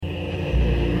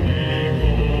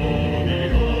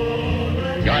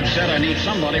God said, I need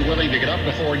somebody willing to get up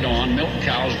before dawn, milk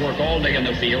cows, work all day in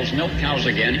the fields, milk cows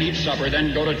again, eat supper,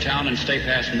 then go to town and stay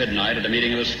past midnight at a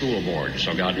meeting of the school board.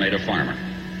 So God made a farmer.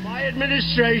 My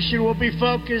administration will be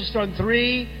focused on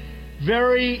three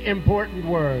very important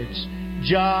words: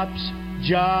 jobs,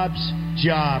 jobs,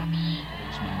 jobs.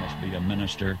 Policeman must be a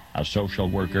minister, a social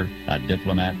worker, a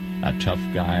diplomat, a tough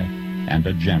guy, and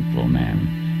a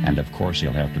gentleman. And of course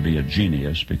he'll have to be a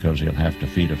genius because he'll have to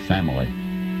feed a family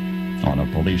on a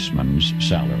policeman's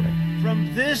salary.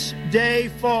 From this day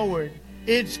forward,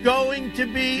 it's going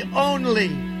to be only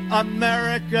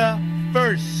America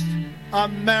first.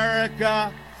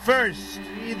 America first.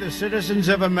 We, the citizens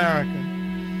of America,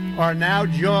 are now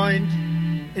joined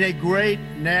in a great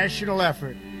national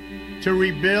effort to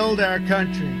rebuild our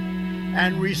country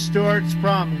and restore its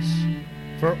promise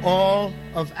for all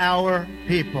of our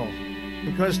people.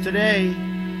 Because today,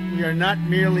 we are not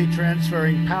merely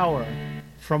transferring power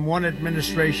from one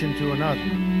administration to another,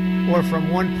 or from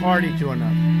one party to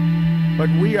another, but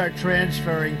we are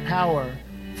transferring power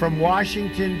from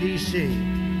Washington, D.C.,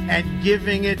 and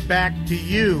giving it back to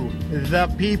you, the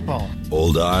people.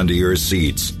 Hold on to your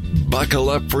seats. Buckle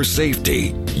up for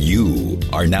safety. You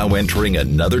are now entering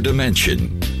another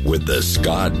dimension with the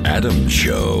Scott Adams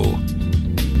Show.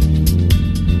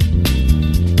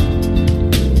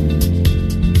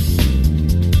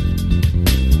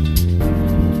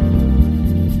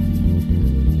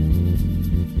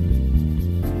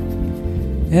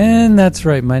 And that's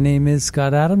right. My name is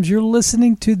Scott Adams. You're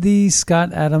listening to the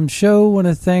Scott Adams Show. I want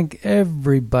to thank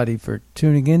everybody for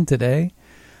tuning in today.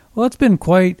 Well, it's been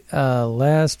quite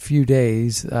last few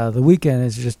days. The weekend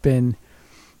has just been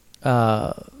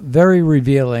very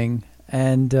revealing,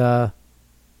 and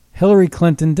Hillary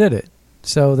Clinton did it.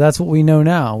 So that's what we know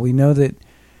now. We know that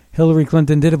Hillary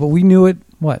Clinton did it, but we knew it,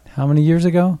 how many years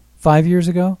ago? 5 years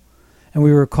ago? And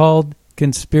we were called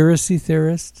conspiracy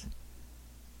theorists.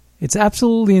 It's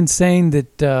absolutely insane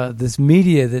that this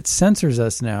media that censors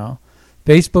us now,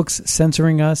 Facebook's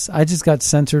censoring us. I just got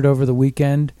censored over the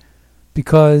weekend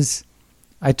because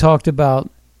I talked about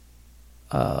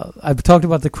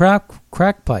the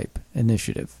crack pipe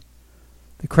initiative.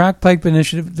 The crack pipe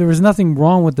initiative, there was nothing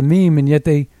wrong with the meme, and yet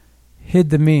they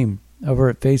hid the meme over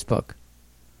at Facebook.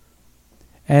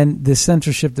 And the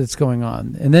censorship that's going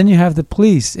on. And then you have the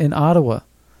police in Ottawa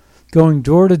going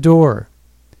door to door,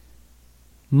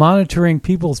 monitoring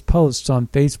people's posts on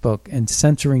Facebook and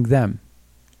censoring them,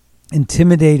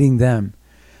 intimidating them,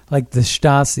 like the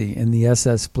Stasi and the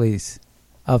SS police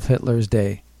of Hitler's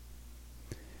day.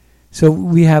 So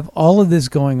we have all of this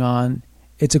going on.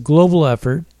 It's a global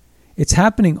effort. It's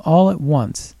happening all at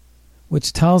once,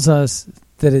 which tells us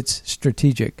that it's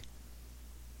strategic.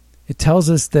 It tells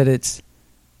us that it's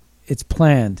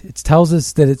planned. It tells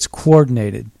us that it's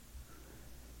coordinated.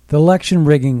 The election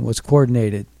rigging was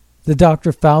coordinated. The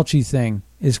Dr. Fauci thing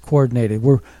is coordinated.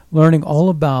 We're learning all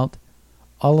about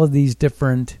all of these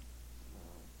different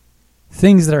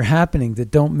things that are happening that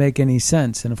don't make any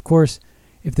sense. And of course,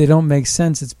 if they don't make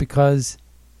sense, it's because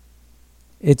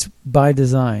it's by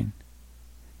design.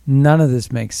 None of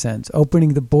this makes sense.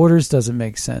 Opening the borders doesn't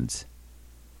make sense.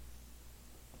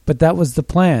 But that was the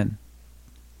plan.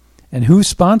 And who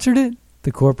sponsored it?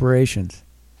 The corporations.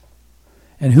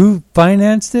 And who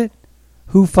financed it?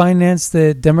 Who financed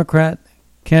the Democrat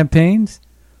campaigns?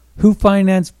 Who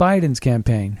financed Biden's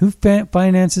campaign? Who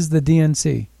finances the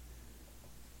DNC?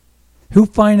 Who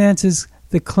finances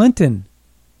the Clinton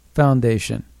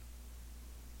Foundation?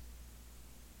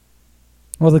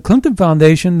 Well, the Clinton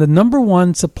Foundation, the number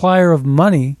one supplier of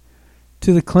money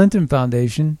to the Clinton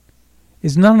Foundation,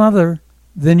 is none other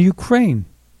than Ukraine.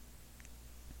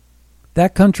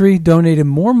 That country donated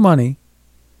more money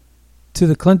to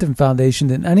the Clinton Foundation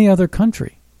than any other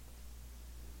country.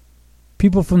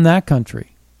 People from that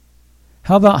country.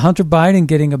 How about Hunter Biden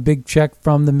getting a big check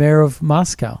from the mayor of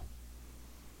Moscow?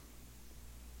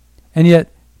 And yet,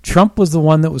 Trump was the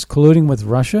one that was colluding with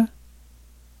Russia?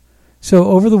 So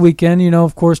over the weekend,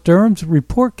 of course, Durham's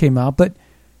report came out, but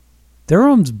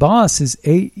Durham's boss is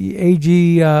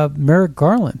AG Merrick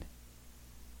Garland.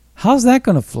 How's that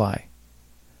going to fly?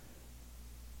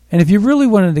 And if you really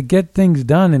wanted to get things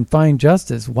done and find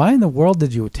justice, why in the world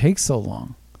did you take so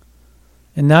long?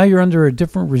 And now you're under a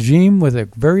different regime with a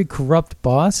very corrupt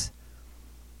boss?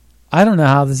 I don't know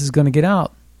how this is going to get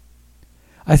out.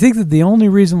 I think that the only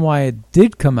reason why it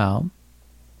did come out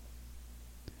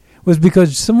was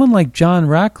because someone like John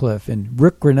Ratcliffe and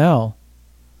Rick Grinnell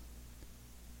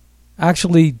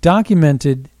actually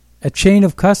documented a chain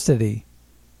of custody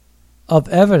of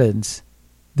evidence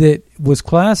that was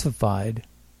classified.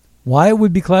 Why it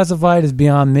would be classified is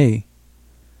beyond me.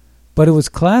 But it was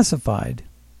classified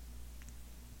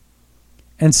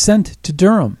and sent to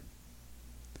Durham.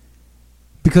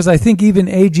 Because I think even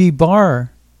A.G.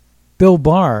 Barr, Bill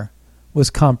Barr, was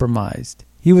compromised.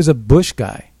 He was a Bush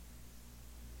guy.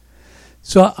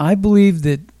 So I believe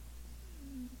that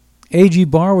A.G.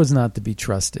 Barr was not to be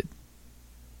trusted.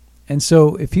 And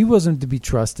so if he wasn't to be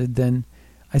trusted, then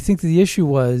I think the issue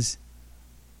was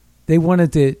they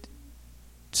wanted to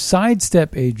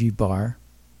sidestep A.G. Barr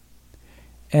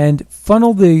and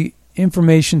funnel the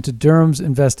information to Durham's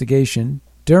investigation.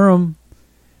 Durham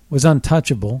was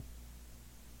untouchable.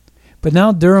 But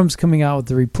now Durham's coming out with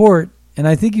the report, and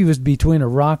I think he was between a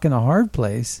rock and a hard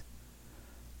place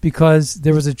because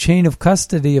there was a chain of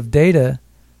custody of data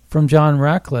from John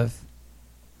Ratcliffe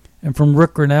and from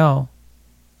Rick Grinnell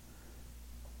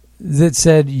that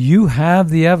said, you have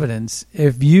the evidence.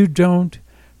 If you don't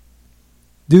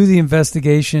do the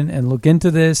investigation and look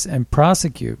into this and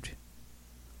prosecute,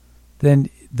 then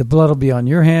the blood will be on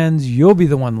your hands. You'll be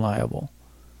the one liable.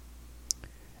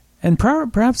 And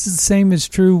perhaps the same is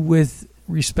true with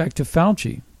respect to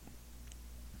Fauci.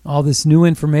 All this new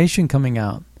information coming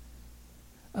out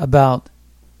about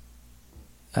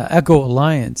Echo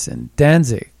Alliance and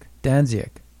Danzig,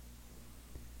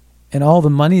 and all the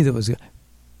money that was...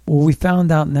 Well, we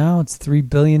found out now it's $3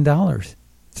 billion.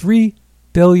 $3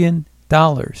 billion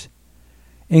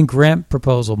in grant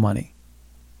proposal money.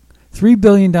 $3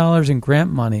 billion in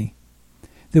grant money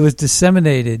that was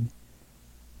disseminated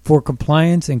for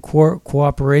compliance and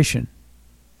cooperation.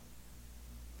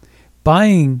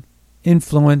 Buying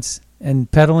influence and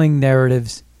peddling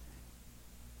narratives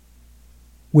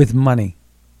with money.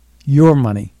 Your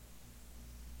money.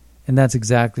 And that's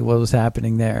exactly what was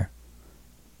happening there.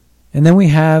 And then we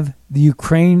have the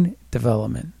Ukraine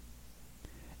development.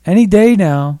 Any day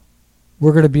now,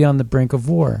 we're going to be on the brink of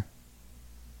war.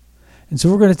 And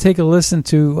so we're going to take a listen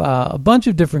to a bunch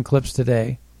of different clips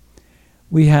today.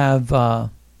 We have, and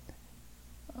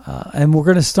we're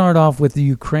going to start off with the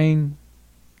Ukraine.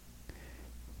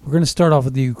 We're going to start off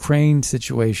with the Ukraine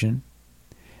situation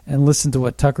and listen to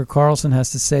what Tucker Carlson has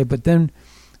to say. But then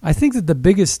I think that the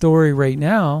biggest story right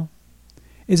now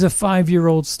is a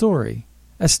 5-year-old story.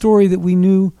 A story that we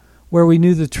knew, where we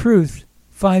knew the truth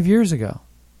 5 years ago.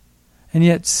 And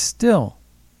yet still,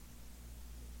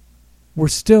 we're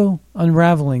still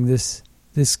unraveling this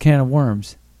can of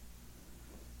worms.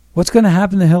 What's going to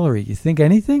happen to Hillary? You think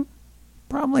anything?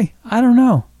 Probably. I don't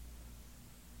know.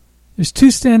 There's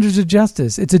two standards of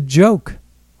justice. It's a joke.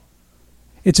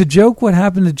 It's a joke what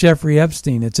happened to Jeffrey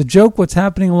Epstein. It's a joke what's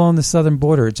happening along the southern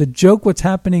border. It's a joke what's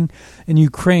happening in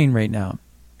Ukraine right now.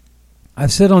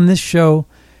 I've said on this show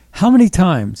how many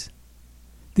times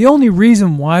the only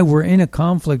reason why we're in a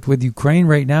conflict with Ukraine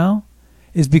right now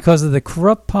is because of the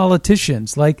corrupt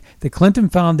politicians like the Clinton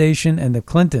Foundation and the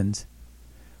Clintons,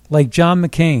 like John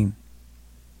McCain,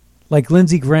 like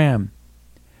Lindsey Graham,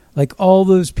 like all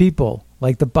those people,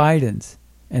 like the Bidens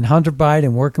and Hunter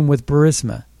Biden working with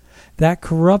Burisma. That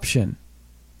corruption,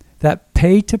 that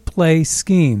pay-to-play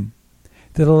scheme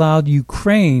that allowed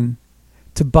Ukraine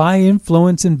to buy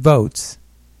influence and votes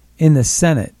in the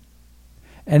Senate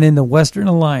and in the Western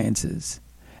alliances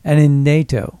and in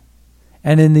NATO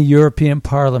and in the European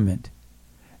Parliament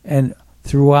and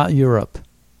throughout Europe.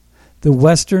 The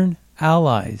Western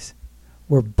allies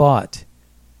were bought.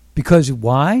 Because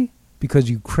why? Because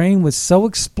Ukraine was so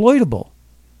exploitable.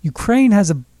 Ukraine has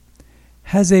a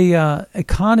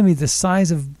economy the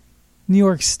size of New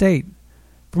York State.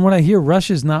 From what I hear,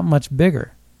 Russia's not much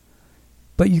bigger.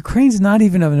 But Ukraine's not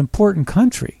even an important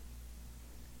country.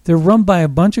 They're run by a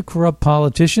bunch of corrupt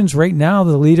politicians. Right now,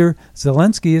 the leader,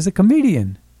 Zelensky, is a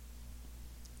comedian.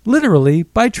 Literally,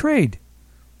 by trade.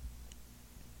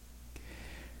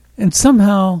 And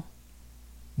somehow,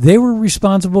 they were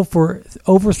responsible for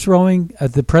overthrowing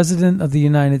the President of the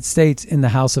United States in the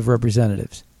House of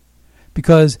Representatives.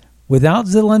 Because without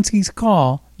Zelensky's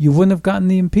call, you wouldn't have gotten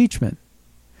the impeachment.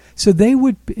 So they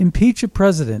would impeach a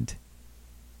president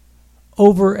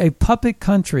over a puppet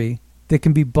country that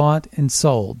can be bought and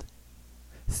sold.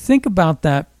 Think about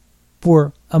that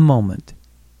for a moment.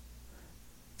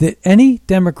 That any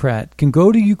Democrat can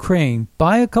go to Ukraine,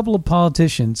 buy a couple of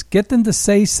politicians, get them to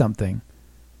say something,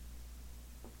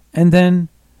 and then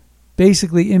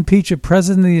basically impeach a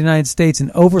president of the United States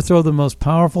and overthrow the most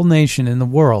powerful nation in the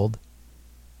world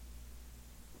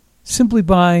simply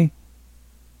by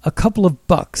a couple of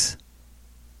bucks.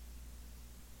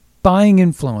 Buying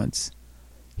influence.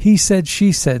 He said,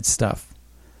 she said stuff.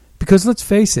 Because let's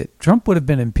face it, Trump would have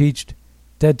been impeached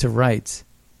dead to rights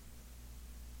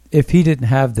if he didn't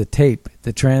have the tape,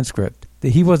 the transcript,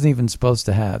 that he wasn't even supposed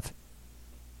to have.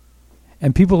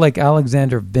 And people like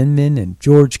Alexander Vindman and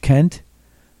George Kent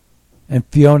and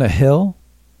Fiona Hill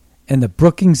and the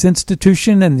Brookings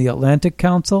Institution and the Atlantic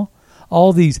Council,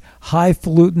 all these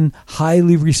highfalutin,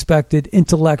 highly respected,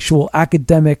 intellectual,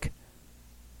 academic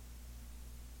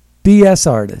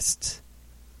BS artists.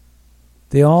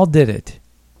 They all did it.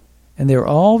 And they're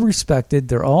all respected.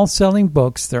 They're all selling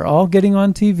books. They're all getting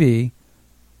on TV.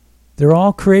 They're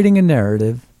all creating a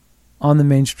narrative on the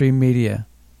mainstream media,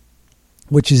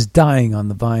 which is dying on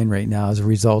the vine right now as a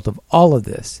result of all of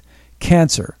this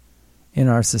cancer in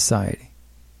our society.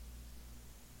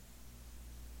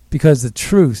 Because the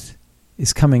truth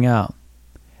is coming out.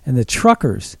 And the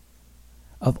truckers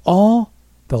of all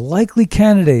the likely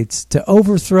candidates to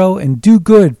overthrow and do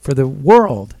good for the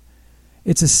world,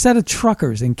 it's a set of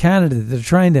truckers in Canada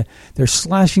that they're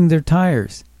slashing their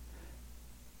tires.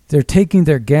 They're taking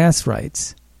their gas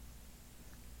rights.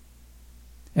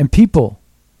 And people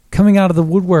coming out of the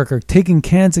woodwork are taking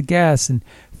cans of gas and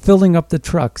filling up the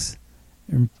trucks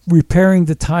and repairing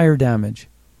the tire damage.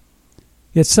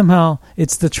 Yet somehow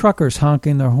it's the truckers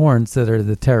honking their horns that are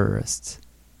the terrorists.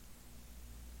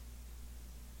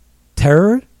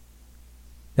 Terror?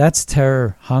 That's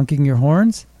terror, honking your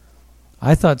horns?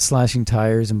 I thought slashing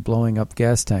tires and blowing up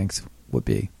gas tanks would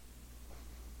be.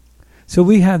 So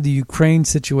we have the Ukraine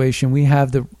situation. We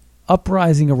have the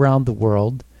uprising around the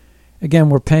world. Again,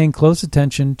 we're paying close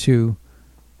attention to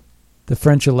the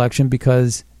French election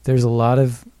because there's a lot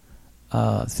of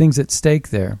things at stake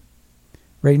there.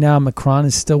 Right now, Macron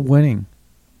is still winning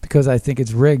because I think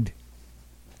it's rigged.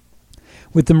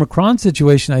 With the Macron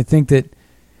situation, I think that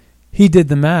he did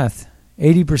the math.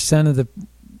 80% of the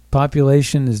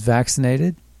population is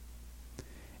vaccinated.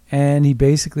 And he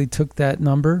basically took that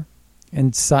number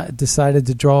and decided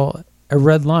to draw a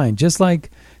red line. Just like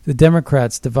the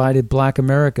Democrats divided Black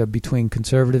America between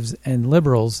conservatives and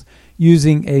liberals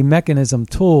using a mechanism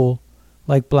tool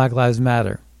like Black Lives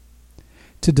Matter.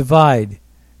 To divide,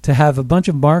 to have a bunch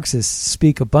of Marxists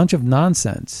speak a bunch of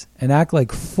nonsense and act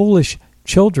like foolish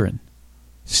children,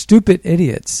 stupid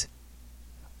idiots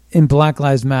in Black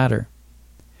Lives Matter,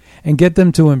 and get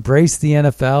them to embrace the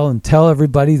NFL and tell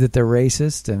everybody that they're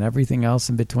racist and everything else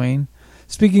in between.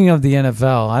 Speaking of the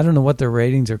NFL, I don't know what their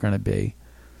ratings are going to be,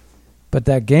 but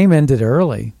that game ended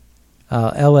early.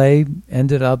 LA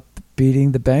ended up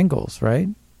beating the Bengals, right?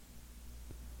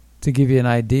 To give you an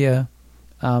idea,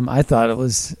 I thought it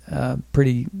was a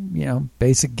pretty,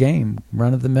 basic game,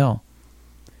 run of the mill.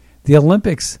 The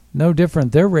Olympics, no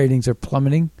different. Their ratings are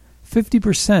plummeting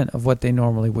 50% of what they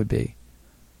normally would be.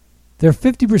 They're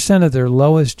 50% of their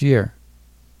lowest year,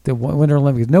 the Winter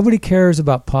Olympics. Nobody cares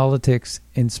about politics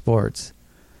in sports.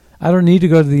 I don't need to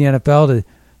go to the NFL to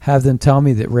have them tell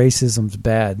me that racism's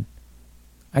bad.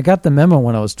 I got the memo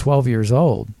when I was 12 years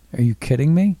old. Are you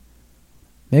kidding me?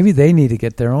 Maybe they need to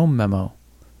get their own memo.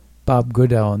 Bob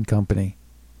Goodell and company.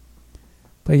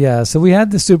 But yeah, so we had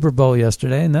the Super Bowl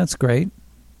yesterday, and that's great.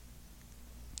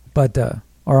 But,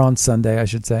 or on Sunday, I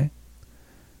should say.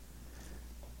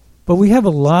 But we have a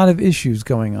lot of issues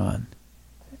going on.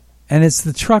 And it's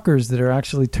the truckers that are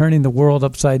actually turning the world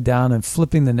upside down and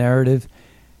flipping the narrative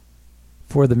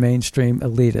for the mainstream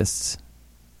elitists.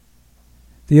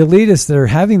 The elitists that are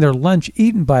having their lunch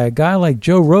eaten by a guy like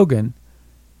Joe Rogan,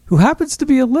 who happens to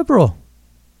be a liberal.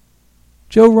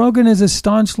 Joe Rogan is a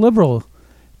staunch liberal,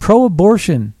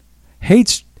 pro-abortion,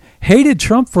 hated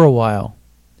Trump for a while.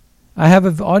 I have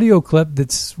an audio clip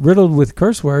that's riddled with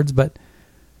curse words, but,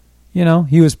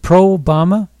 he was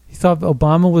pro-Obama. He thought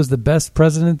Obama was the best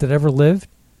president that ever lived.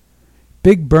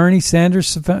 Big Bernie Sanders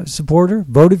supporter,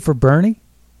 voted for Bernie.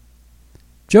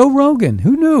 Joe Rogan,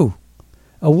 who knew?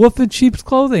 A wolf in sheep's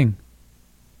clothing.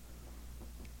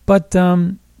 But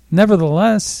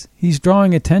nevertheless, he's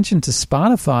drawing attention to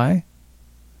Spotify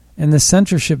and the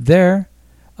censorship there.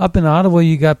 Up in Ottawa,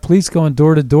 you got police going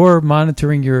door to door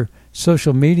monitoring your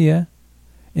social media.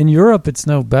 In Europe, it's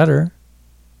no better.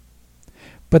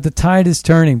 But the tide is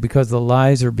turning because the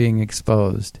lies are being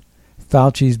exposed.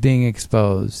 Fauci's being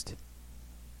exposed.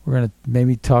 We're going to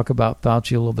maybe talk about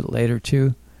Fauci a little bit later,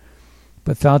 too.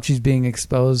 But Fauci's being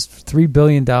exposed. $3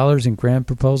 billion in grant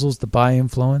proposals to buy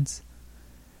influence.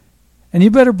 And you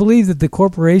better believe that the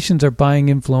corporations are buying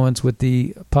influence with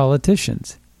the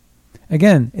politicians.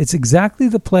 Again, it's exactly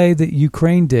the play that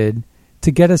Ukraine did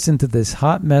to get us into this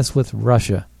hot mess with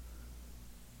Russia.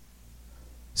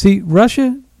 See,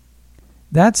 Russia,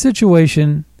 that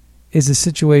situation is a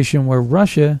situation where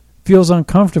Russia feels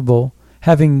uncomfortable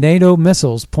having NATO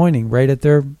missiles pointing right at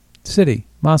their city,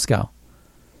 Moscow.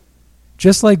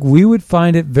 Just like we would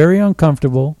find it very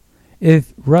uncomfortable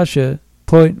if Russia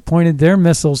pointed their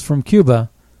missiles from Cuba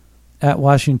at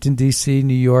Washington, D.C.,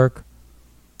 New York,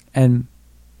 and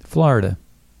Florida.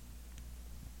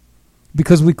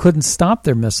 because we couldn't stop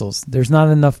their missiles. There's not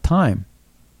enough time.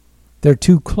 They're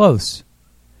too close.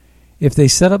 If they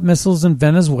set up missiles in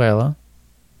Venezuela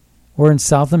or in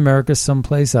South America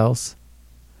someplace else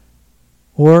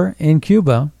or in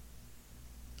Cuba,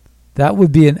 that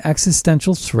would be an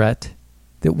existential threat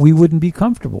that we wouldn't be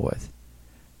comfortable with.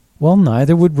 Well,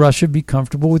 neither would Russia be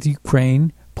comfortable with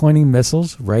Ukraine pointing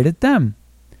missiles right at them.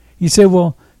 You say,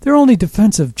 well, they're only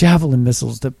defensive Javelin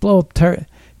missiles that blow up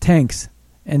tanks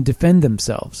and defend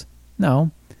themselves.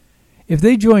 No. If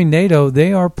they join NATO,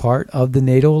 they are part of the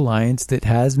NATO alliance that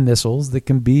has missiles that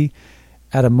can be,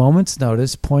 at a moment's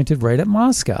notice, pointed right at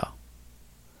Moscow.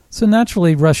 So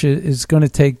naturally, Russia is going to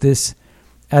take this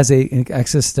as an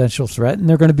existential threat, and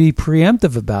they're going to be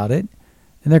preemptive about it,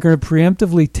 and they're going to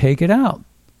preemptively take it out.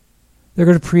 They're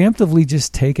going to preemptively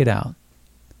just take it out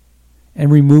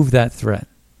and remove that threat,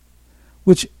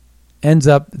 which ends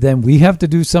up then we have to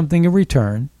do something in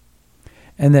return,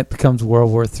 and that becomes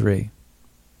World War III.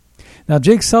 Now,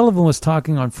 Jake Sullivan was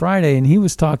talking on Friday, and he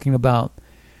was talking about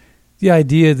the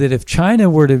idea that if China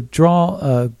were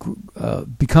to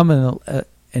become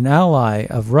an ally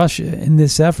of Russia in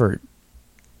this effort,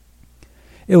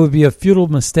 it would be a futile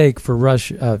mistake for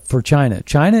China.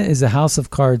 China is a house of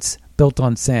cards built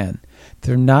on sand.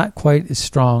 They're not quite as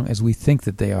strong as we think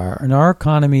that they are, and our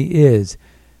economy is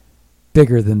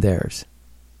bigger than theirs.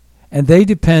 And they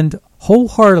depend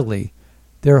wholeheartedly,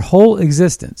 their whole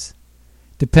existence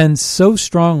depends so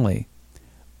strongly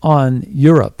on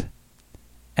Europe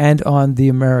and on the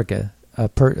America,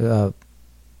 and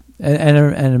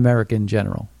America in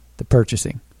general, the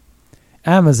purchasing.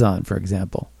 Amazon, for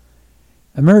example.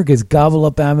 America's gobble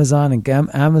up Amazon, and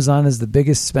Amazon is the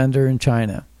biggest spender in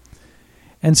China.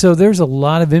 And so there's a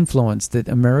lot of influence that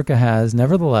America has.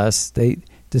 Nevertheless,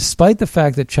 despite the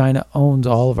fact that China owns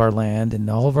all of our land and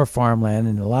all of our farmland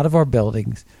and a lot of our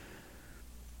buildings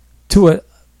to an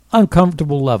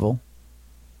uncomfortable level,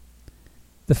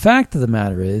 the fact of the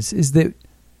matter is that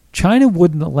China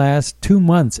wouldn't last 2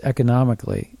 months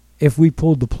economically if we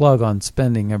pulled the plug on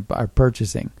spending or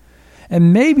purchasing.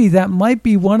 And maybe that might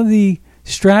be one of the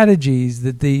strategies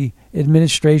that the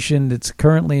administration that's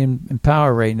currently in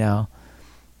power right now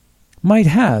might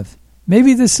have.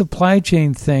 Maybe the supply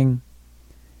chain thing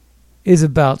is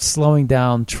about slowing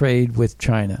down trade with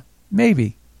China.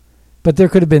 Maybe. But there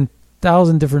could have been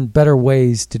 1,000 different better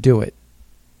ways to do it.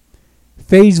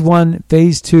 Phase 1,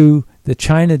 Phase 2, the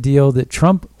China deal that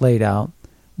Trump laid out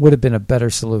would have been a better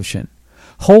solution.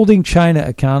 Holding China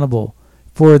accountable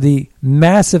for the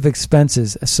massive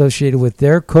expenses associated with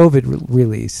their COVID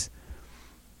release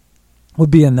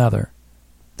would be another.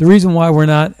 The reason why we're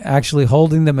not actually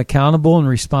holding them accountable and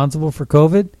responsible for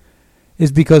COVID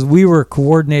is because we were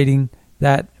coordinating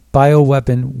that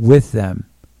bioweapon with them.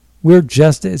 We're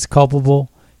just as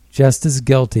culpable, just as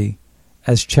guilty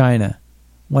as China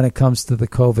when it comes to the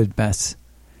COVID mess.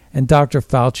 And Dr.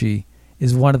 Fauci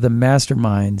is one of the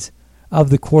masterminds of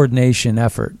the coordination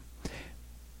effort.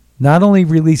 Not only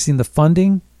releasing the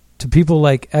funding to people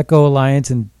like Echo Alliance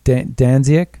and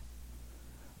Danzig,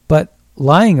 but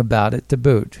lying about it to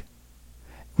boot.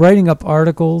 Writing up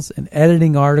articles and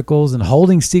editing articles and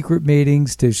holding secret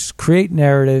meetings to create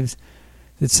narratives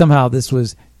that somehow this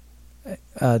was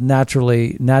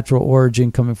natural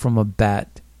origin coming from a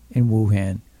bat in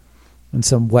Wuhan in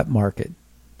some wet market.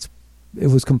 It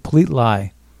was a complete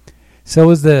lie. So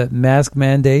was the mask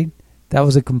mandate. That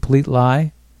was a complete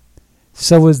lie.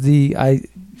 So was the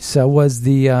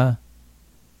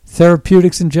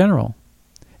therapeutics in general.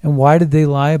 And why did they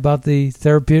lie about the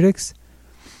therapeutics?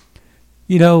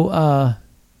 You know,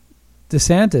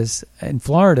 DeSantis in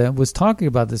Florida was talking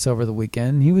about this over the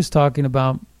weekend. He was talking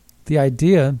about the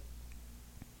idea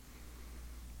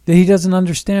that he doesn't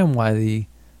understand why the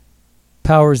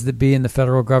powers that be in the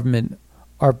federal government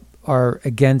are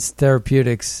against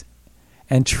therapeutics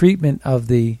and treatment of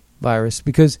the virus,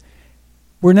 because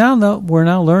we're now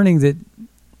learning that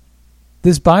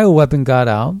this bioweapon got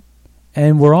out,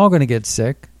 and we're all going to get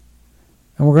sick,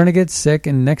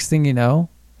 and next thing you know,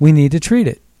 we need to treat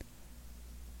it.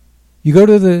 You go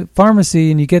to the pharmacy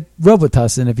and you get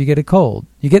Robitussin if you get a cold.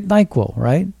 You get NyQuil,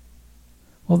 right?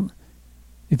 Well,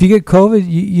 if you get COVID,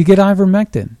 you get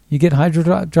ivermectin. You get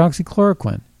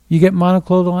hydroxychloroquine. You get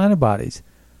monoclonal antibodies.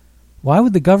 Why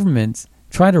would the government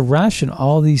try to ration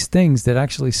all these things that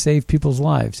actually save people's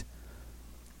lives?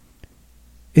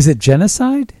 Is it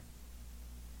genocide?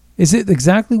 Is it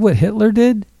exactly what Hitler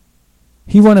did?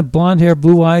 He wanted blonde hair,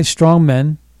 blue eyes, strong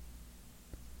men.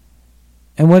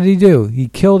 And what did he do? He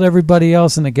killed everybody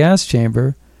else in the gas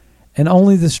chamber, and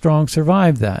only the strong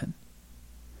survived that.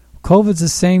 COVID's the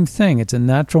same thing. It's a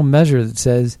natural measure that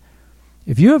says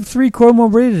If you have 3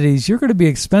 comorbidities, you're going to be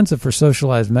expensive for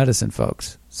socialized medicine,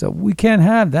 folks. So we can't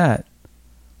have that.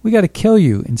 We got to kill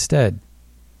you instead.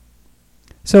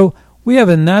 So we have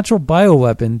a natural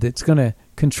bioweapon that's going to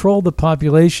control the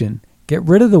population, get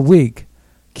rid of the weak,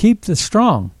 keep the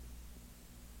strong.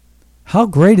 How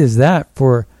great is that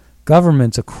for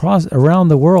governments around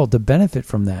the world to benefit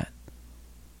from that?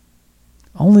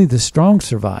 Only the strong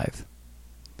survive.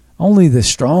 Only the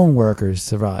strong workers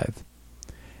survive.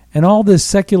 And all this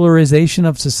secularization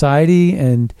of society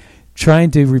and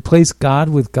trying to replace God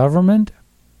with government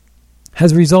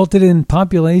has resulted in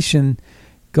population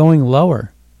going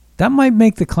lower. That might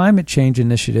make the climate change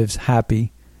initiatives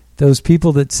happy. Those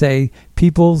people that say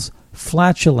people's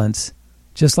flatulence,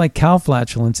 just like cow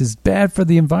flatulence, is bad for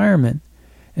the environment,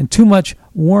 and too much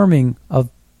warming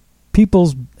of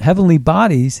people's heavenly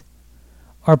bodies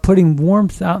are putting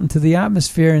warmth out into the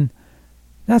atmosphere, and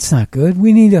that's not good.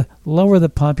 We need to lower the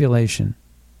population.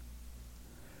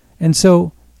 And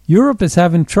so Europe is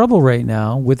having trouble right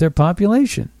now with their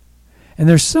population. And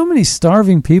there's so many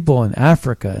starving people in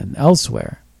Africa and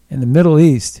elsewhere, in the Middle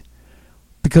East,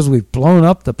 because we've blown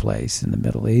up the place in the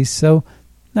Middle East. So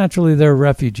naturally they're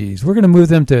refugees. We're going to move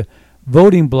them to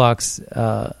voting blocks,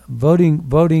 voting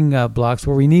blocks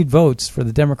where we need votes for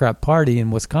the Democrat Party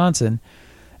in Wisconsin.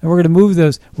 And we're going to move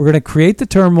those. We're going to create the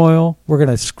turmoil. We're going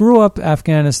to screw up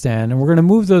Afghanistan. And we're going to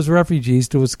move those refugees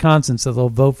to Wisconsin so they'll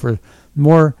vote for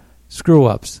more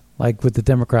screw-ups, like with the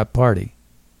Democrat Party.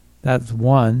 That's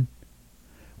one.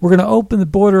 We're going to open the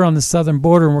border on the southern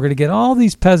border, and we're going to get all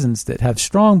these peasants that have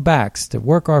strong backs to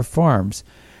work our farms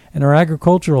and our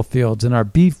agricultural fields and our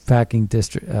beef packing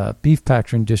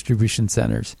distribution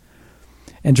centers,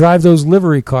 and drive those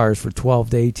livery cars for 12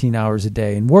 to 18 hours a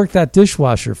day and work that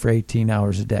dishwasher for 18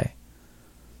 hours a day.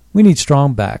 We need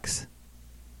strong backs.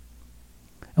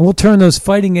 And we'll turn those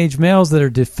fighting age males that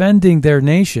are defending their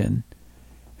nation,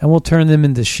 and we'll turn them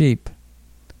into sheep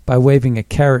by waving a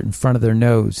carrot in front of their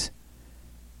nose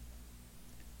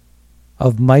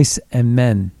of mice and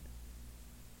men.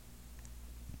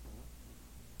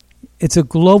 It's a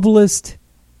globalist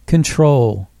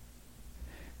control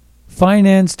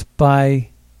financed by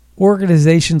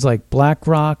organizations like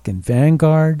BlackRock and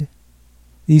Vanguard.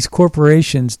 These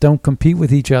corporations don't compete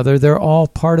with each other. They're all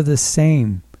part of the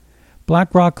same.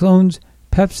 BlackRock owns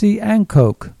Pepsi and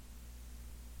Coke.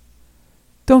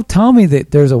 Don't tell me that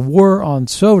there's a war on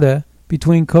soda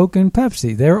between Coke and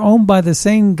Pepsi. They're owned by the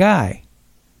same guy.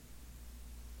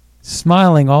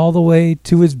 Smiling all the way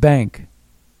to his bank.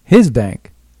 His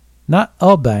bank. Not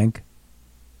a bank.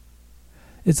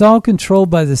 It's all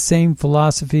controlled by the same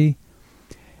philosophy.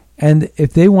 And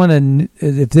if they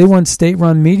want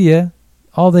state-run media,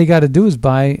 all they got to do is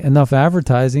buy enough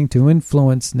advertising to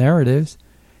influence narratives.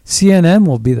 CNN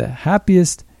will be the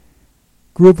happiest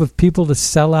group of people to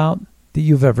sell out that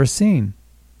you've ever seen.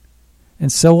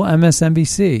 And so will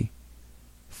MSNBC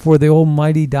for the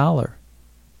almighty dollar.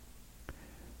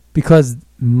 Because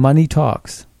money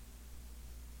talks.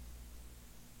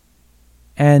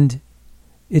 And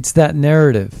it's that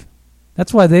narrative.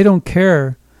 That's why they don't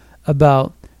care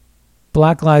about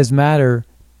Black Lives Matter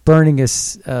burning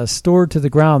a store to the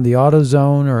ground, the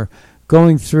AutoZone, or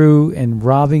going through and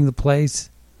robbing the place.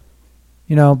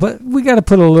 You know, but we got to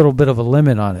put a little bit of a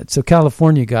limit on it. So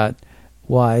California got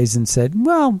wise and said,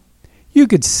 well, you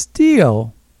could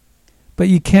steal, but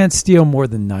you can't steal more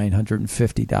than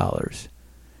 $950.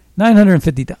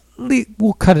 $950.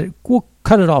 We'll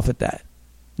cut it off at that.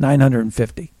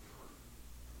 $950.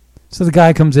 So the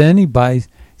guy comes in,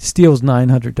 steals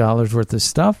 $900 worth of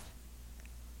stuff,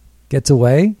 gets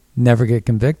away, never get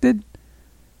convicted.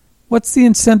 What's the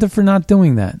incentive for not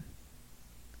doing that?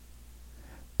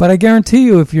 But I guarantee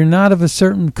you, if you're not of a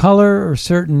certain color or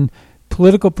certain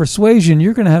political persuasion,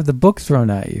 you're going to have the book thrown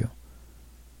at you.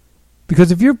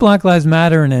 Because if you're Black Lives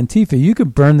Matter and Antifa, you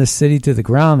could burn the city to the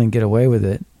ground and get away with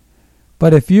it.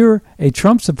 But if you're a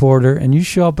Trump supporter and you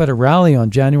show up at a rally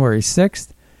on January 6th,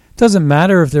 it doesn't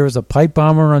matter if there was a pipe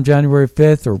bomber on January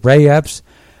 5th or Ray Epps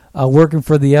working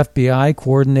for the FBI,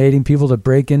 coordinating people to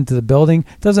break into the building.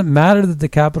 It doesn't matter that the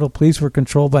Capitol Police were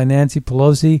controlled by Nancy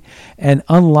Pelosi and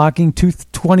unlocking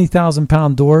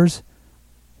 20,000-pound doors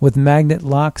with magnet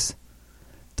locks.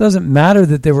 It doesn't matter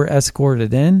that they were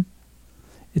escorted in.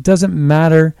 It doesn't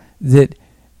matter that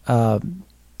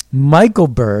Michael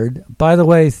Bird, by the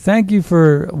way, thank you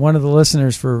for one of the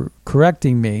listeners for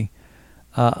correcting me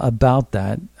about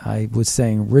that. I was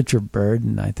saying Richard Bird,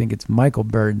 and I think it's Michael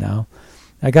Bird now.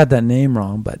 I got that name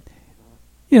wrong, but,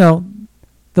 you know,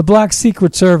 the black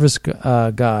Secret Service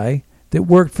guy that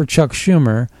worked for Chuck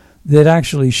Schumer that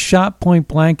actually shot point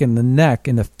blank in the neck,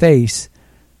 in the face,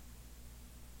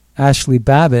 Ashley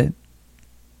Babbitt,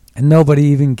 and nobody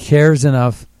even cares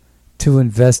enough to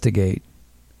investigate.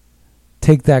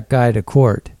 Take that guy to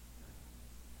court.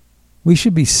 We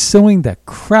should be suing the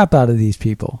crap out of these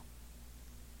people.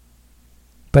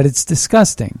 But it's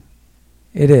disgusting.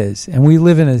 It is. And we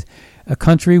live in a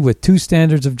country with two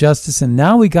standards of justice, and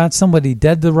now we got somebody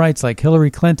dead to rights like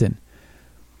Hillary Clinton,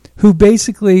 who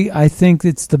basically, I think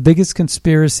it's the biggest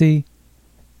conspiracy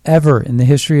ever in the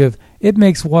history of, it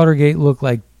makes Watergate look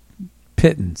like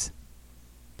pittance.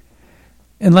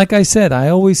 And like I said, I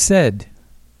always said,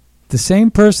 the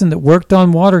same person that worked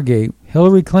on Watergate,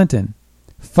 Hillary Clinton,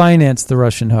 financed the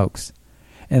Russian hoax.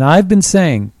 And I've been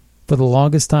saying for the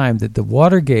longest time that the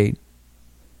Watergate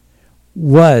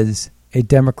was a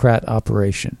Democrat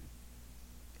operation.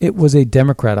 It was a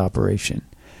Democrat operation.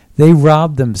 They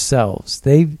robbed themselves.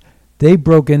 They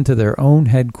broke into their own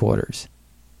headquarters.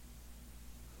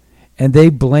 And they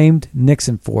blamed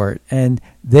Nixon for it. And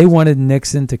they wanted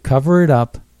Nixon to cover it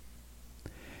up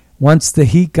once the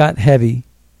heat got heavy.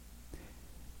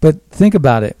 But think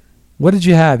about it. What did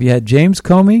you have? You had James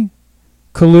Comey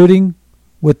colluding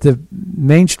with the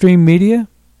mainstream media,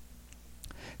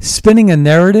 spinning a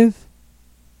narrative,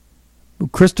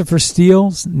 Christopher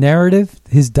Steele's narrative,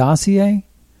 his dossier.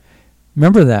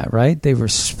 Remember that, right? They were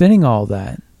spinning all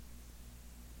that.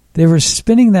 They were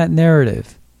spinning that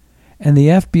narrative. And the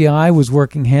FBI was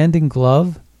working hand in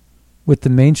glove with the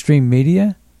mainstream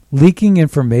media, leaking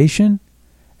information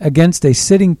against a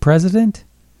sitting president,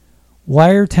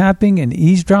 wiretapping and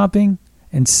eavesdropping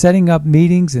and setting up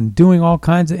meetings and doing all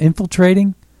kinds of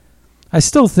infiltrating. I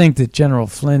still think that General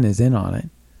Flynn is in on it.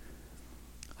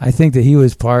 I think that he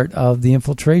was part of the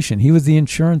infiltration. He was the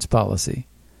insurance policy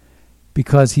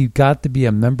because he got to be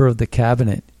a member of the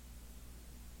cabinet.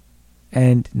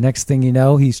 And next thing you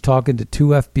know, he's talking to two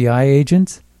FBI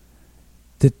agents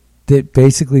that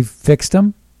basically fixed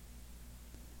him.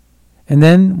 And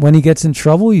then when he gets in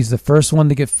trouble, he's the first one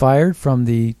to get fired from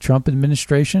the Trump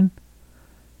administration.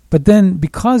 But then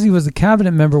because he was a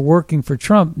cabinet member working for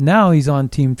Trump, now he's on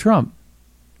Team Trump.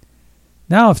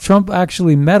 Now if Trump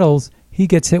actually meddles, he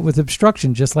gets hit with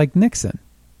obstruction just like Nixon.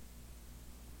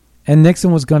 And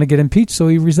Nixon was going to get impeached, so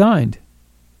he resigned.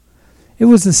 It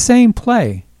was the same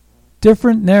play.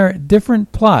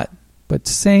 Different plot, but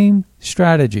same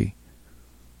strategy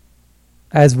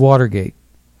as Watergate.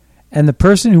 And the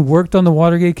person who worked on the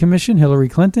Watergate Commission, Hillary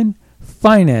Clinton,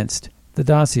 financed the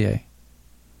dossier.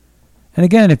 And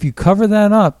again, if you cover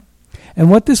that up, and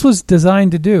what this was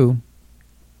designed to do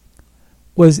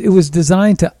was it was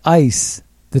designed to ice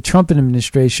the Trump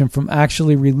administration from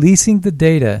actually releasing the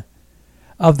data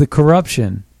of the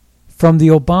corruption from the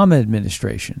Obama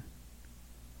administration.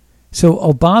 So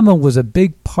Obama was a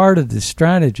big part of this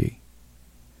strategy,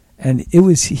 and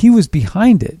he was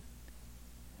behind it.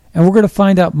 And we're going to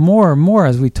find out more and more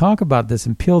as we talk about this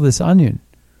and peel this onion.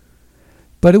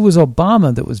 But it was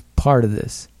Obama that was part of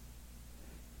this.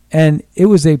 And it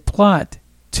was a plot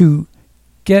to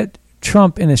get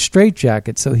Trump in a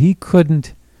straitjacket so he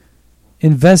couldn't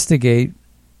investigate,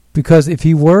 because if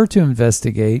he were to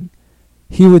investigate,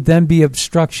 he would then be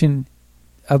obstructing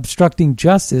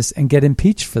justice and get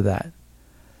impeached for that.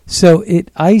 So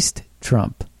it iced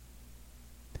Trump.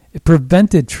 It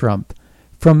prevented Trump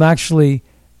from actually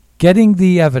getting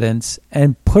the evidence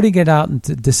and putting it out and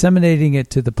disseminating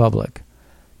it to the public,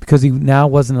 because he now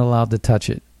wasn't allowed to touch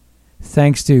it.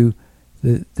 Thanks to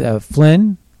the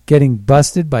Flynn getting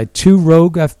busted by two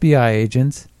rogue FBI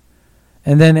agents.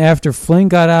 And then after Flynn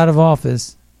got out of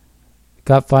office,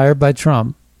 got fired by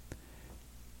Trump,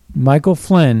 Michael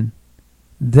Flynn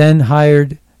then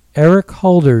hired Eric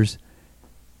Holder's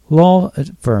law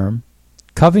firm,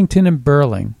 Covington and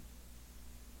Burling,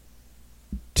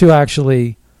 to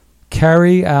actually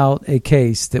carry out a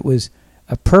case that was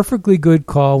a perfectly good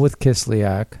call with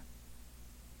Kislyak,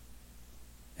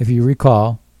 if you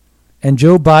recall, and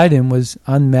Joe Biden was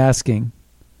unmasking.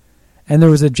 And there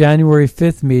was a January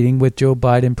 5th meeting with Joe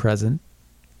Biden present,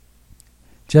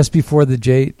 just before the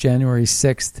January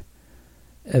 6th.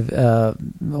 It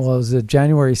was a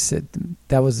January 6th,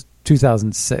 that was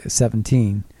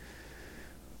 2017.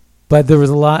 But there was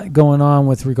a lot going on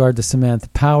with regard to Samantha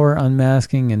Power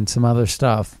unmasking and some other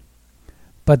stuff.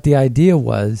 But the idea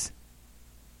was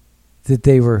that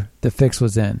the fix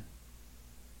was in.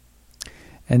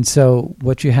 And so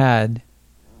what you had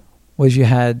was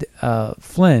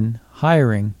Flynn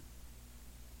hiring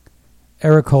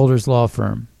Eric Holder's law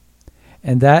firm.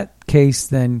 And that case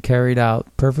then carried out,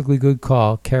 perfectly good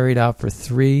call, carried out for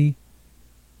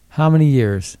how many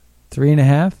years?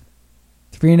 3.5?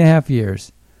 3.5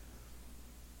 years.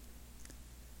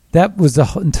 That was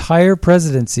the entire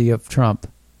presidency of Trump.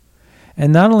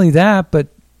 And not only that, but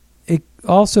it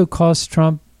also cost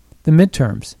Trump the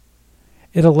midterms.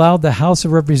 It allowed the House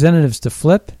of Representatives to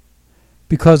flip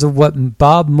because of what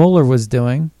Bob Mueller was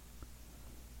doing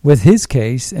with his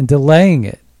case and delaying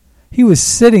it. He was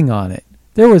sitting on it.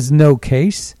 There was no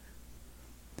case.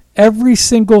 Every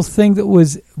single thing that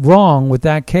was wrong with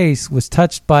that case was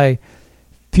touched by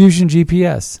Fusion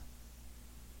GPS.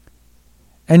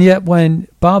 And yet when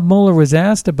Bob Mueller was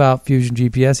asked about Fusion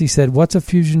GPS, he said, "What's a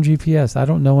Fusion GPS? I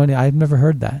don't know any. I've never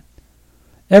heard that."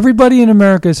 Everybody in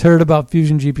America has heard about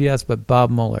Fusion GPS but Bob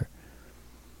Mueller.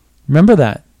 Remember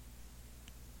that.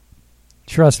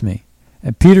 Trust me.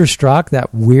 And Peter Strzok,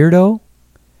 that weirdo,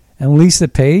 and Lisa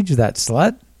Page, that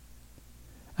slut.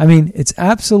 I mean, it's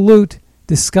absolute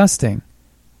disgusting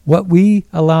what we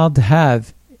allowed to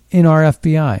have in our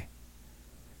FBI.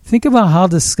 Think about how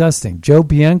disgusting. Joe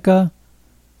Bianca,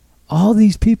 all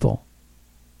these people.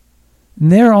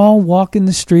 And they're all walking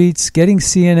the streets, getting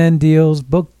CNN deals,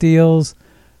 book deals,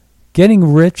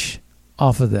 getting rich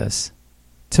off of this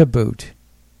to boot.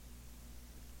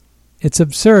 It's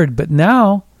absurd. But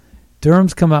now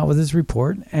Durham's come out with his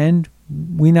report, and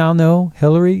we now know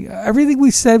Hillary, everything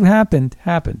we said happened.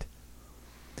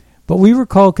 But we were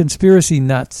called conspiracy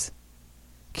nuts.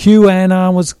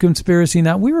 QAnon was conspiracy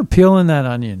nut. We were peeling that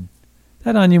onion.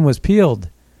 That onion was peeled.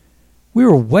 We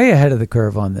were way ahead of the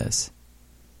curve on this.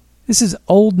 This is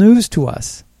old news to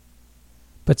us.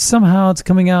 But somehow it's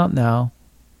coming out now.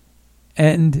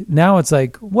 And now it's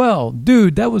like, well,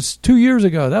 dude, that was 2 years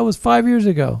ago. That was 5 years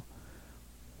ago.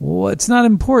 Well, it's not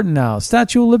important now.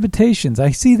 Statute of limitations.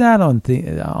 I see that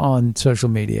on social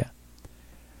media.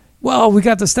 Well, we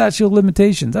got the statute of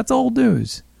limitations. That's old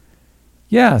news.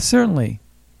 Yeah, certainly.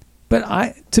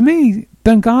 But to me,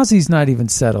 Benghazi's not even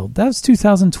settled. That was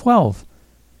 2012.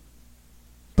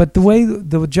 But the way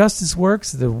the justice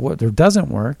works, or doesn't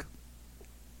work,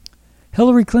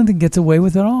 Hillary Clinton gets away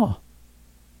with it all.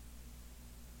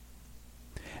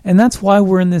 And that's why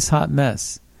we're in this hot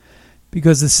mess.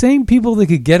 Because the same people that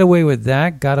could get away with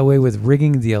that got away with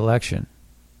rigging the election.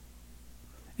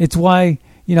 It's why,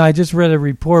 I just read a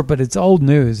report, but it's old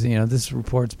news. This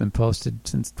report's been posted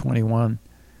since 21.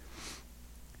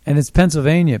 And it's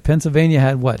Pennsylvania. Pennsylvania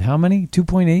had what? How many?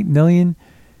 2.8 million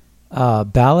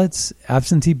ballots,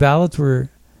 absentee ballots were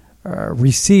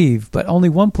received, but only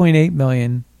 1.8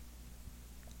 million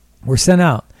were sent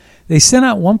out. They sent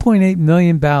out 1.8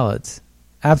 million ballots,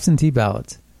 absentee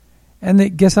ballots.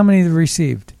 And guess how many they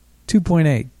received?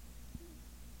 2.8.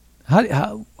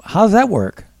 How does that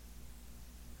work?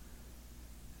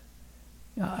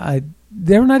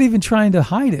 They're not even trying to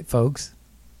hide it, folks.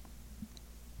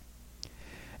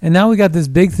 And now we got this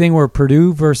big thing where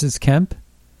Perdue versus Kemp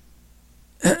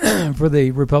for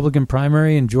the Republican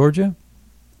primary in Georgia.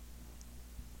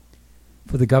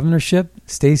 For the governorship,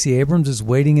 Stacey Abrams is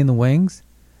waiting in the wings.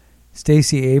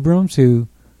 Stacey Abrams, who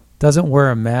doesn't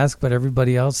wear a mask, but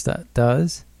everybody else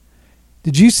does.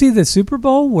 Did you see the Super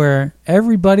Bowl where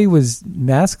everybody was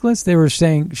maskless? They were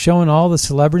showing all the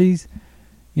celebrities.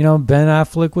 Ben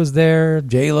Affleck was there.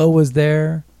 J-Lo was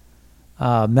there.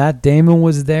 Matt Damon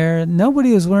was there.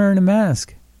 Nobody was wearing a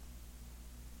mask.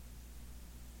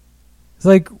 It's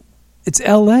like, it's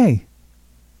L.A.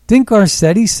 Didn't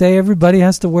Garcetti say everybody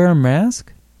has to wear a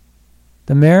mask?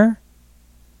 The mayor?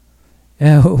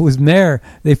 Yeah, it was mayor.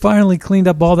 They finally cleaned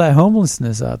up all that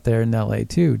homelessness out there in L.A.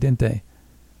 too, didn't they?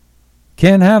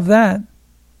 Can't have that.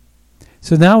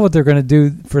 So now what they're going to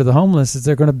do for the homeless is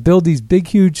they're going to build these big,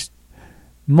 huge,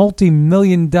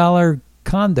 multi-million-dollar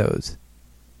condos.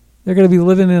 They're going to be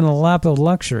living in a lap of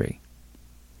luxury.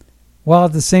 While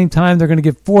at the same time, they're going to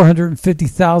give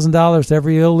 $450,000 to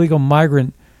every illegal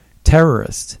migrant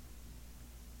terrorist.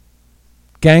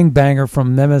 Gangbanger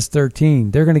from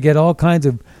MS-13. They're going to get all kinds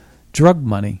of drug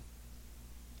money.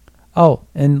 Oh,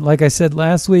 and like I said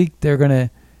last week, they're going to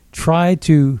try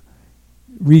to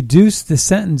reduce the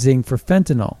sentencing for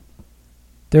fentanyl.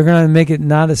 They're going to make it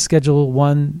not a Schedule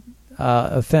 1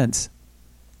 offense.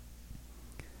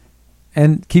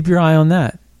 And keep your eye on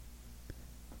that.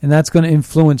 And that's going to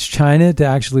influence China to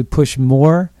actually push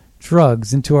more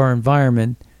drugs into our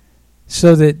environment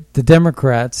so that the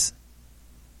Democrats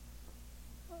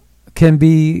can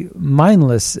be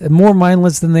mindless, more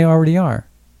mindless than they already are.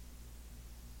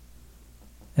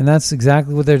 And that's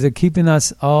exactly what they're keeping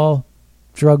us all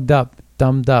drugged up,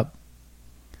 dumbed up.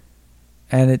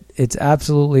 And it's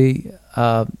absolutely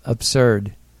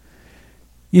absurd.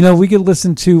 We could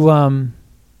listen to...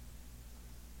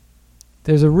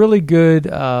 there's a really good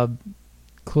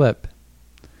clip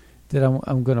that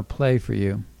I'm going to play for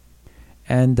you.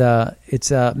 And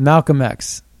it's Malcolm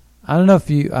X. I don't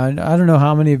know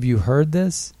how many of you heard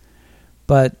this,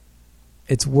 but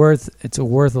it's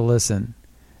worth a listen.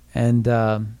 And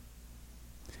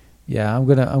yeah, I'm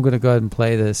gonna go ahead and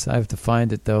play this. I have to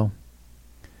find it though.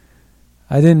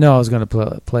 I didn't know I was going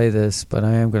to play this, but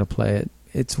I am going to play it.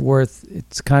 It's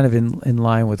kind of in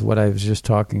line with what I was just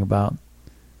talking about.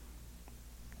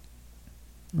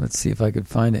 Let's see if I could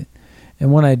find it.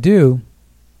 And when I do,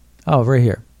 right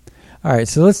here. All right,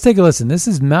 so let's take a listen. This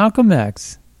is Malcolm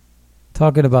X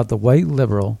talking about the white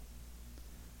liberal.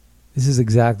 This is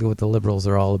exactly what the liberals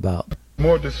are all about.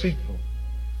 More deceitful,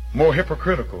 more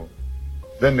hypocritical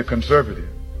than the conservative.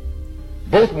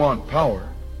 Both want power.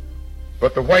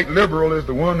 But the white liberal is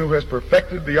the one who has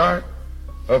perfected the art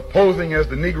of posing as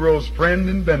the Negro's friend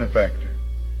and benefactor.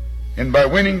 And by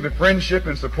winning the friendship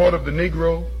and support of the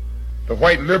Negro, the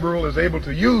white liberal is able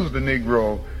to use the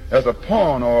Negro as a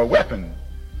pawn or a weapon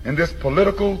in this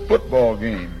political football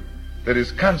game that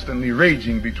is constantly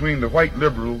raging between the white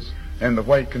liberals and the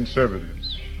white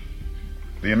conservatives.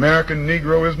 The American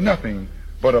Negro is nothing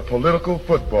but a political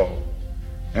football,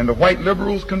 and the white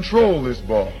liberals control this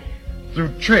ball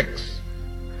through tricks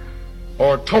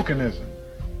or tokenism,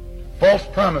 false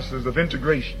promises of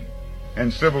integration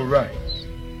and civil rights.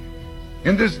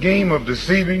 In this game of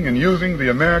deceiving and using the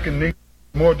American Negro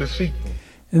more deceitful.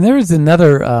 And there was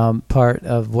another part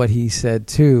of what he said,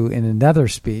 too, in another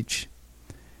speech,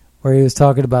 where he was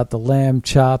talking about the lamb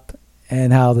chop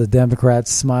and how the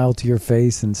Democrats smile to your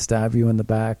face and stab you in the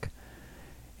back.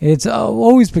 It's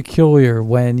always peculiar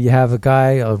when you have a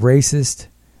guy, a racist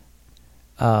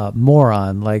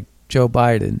moron like Joe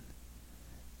Biden,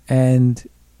 and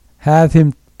have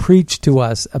him preach to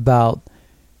us about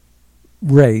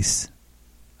race.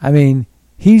 I mean,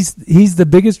 he's the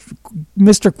biggest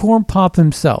Mr. Corn Pop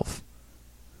himself.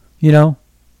 You know?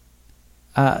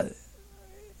 The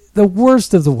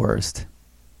worst of the worst.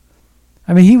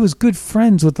 I mean, he was good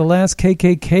friends with the last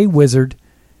KKK wizard,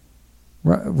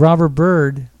 Robert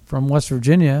Byrd from West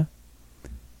Virginia,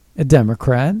 a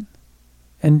Democrat.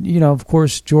 And, you know, of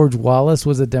course, George Wallace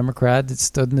was a Democrat that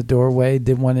stood in the doorway,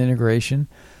 didn't want integration.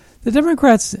 The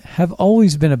Democrats have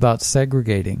always been about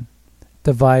segregating,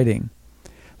 dividing.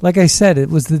 Like I said, it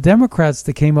was the Democrats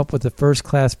that came up with the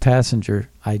first-class passenger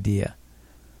idea.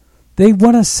 They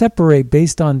want to separate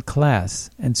based on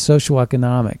class and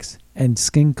socioeconomics and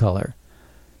skin color.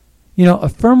 You know,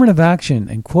 affirmative action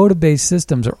and quota-based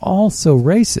systems are also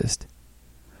racist.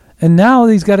 And now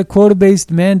he's got a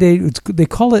quota-based mandate. They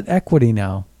call it equity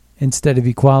now instead of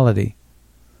equality.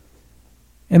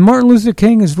 And Martin Luther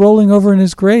King is rolling over in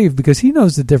his grave because he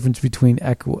knows the difference between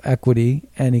equity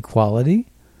and equality,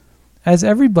 as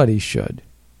everybody should.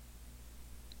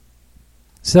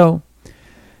 So,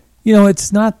 you know,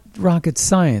 it's not rocket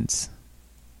science.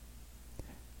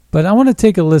 But I want to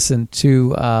take a listen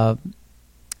to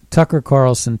Tucker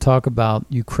Carlson talk about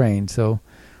Ukraine. So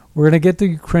we're going to get to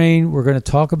Ukraine. We're going to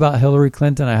talk about Hillary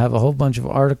Clinton. I have a whole bunch of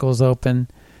articles open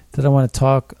that I want to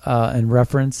talk and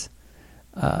reference,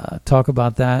 talk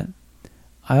about that.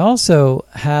 I also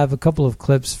have a couple of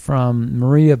clips from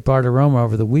Maria Bartiromo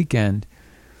over the weekend,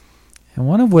 and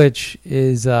one of which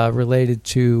is related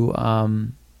to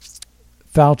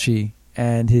Fauci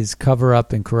and his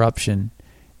cover-up and corruption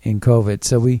in COVID.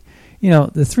 So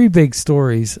the three big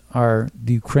stories are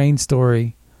the Ukraine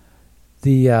story,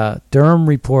 the Durham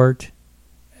report,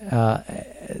 because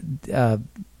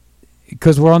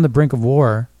we're on the brink of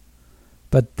war,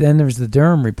 but then there's the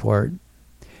Durham report.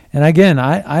 And again,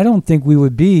 I don't think we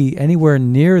would be anywhere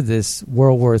near this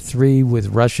World War III with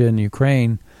Russia and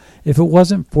Ukraine if it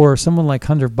wasn't for someone like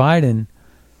Hunter Biden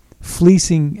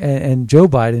fleecing and Joe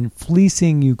Biden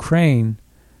fleecing Ukraine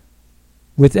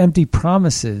with empty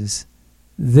promises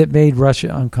that made Russia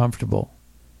uncomfortable.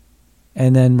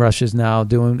 And then Russia's now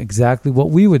doing exactly what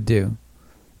we would do.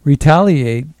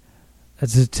 Retaliate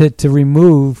to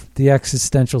remove the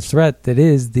existential threat that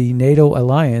is the NATO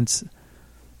alliance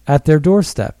at their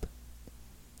doorstep.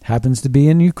 Happens to be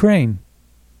in Ukraine.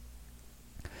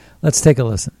 Let's take a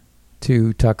listen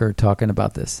to Tucker talking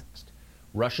about this.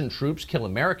 Russian troops kill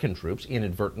American troops,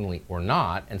 inadvertently or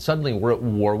not, and suddenly we're at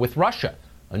war with Russia,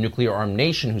 a nuclear-armed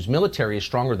nation whose military is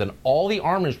stronger than all the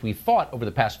armies we've fought over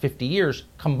the past 50 years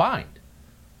combined.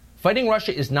 Fighting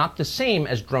Russia is not the same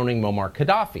as droning Muammar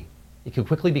Gaddafi. It could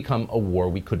quickly become a war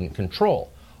we couldn't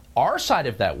control. Our side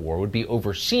of that war would be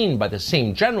overseen by the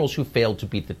same generals who failed to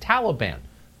beat the Taliban,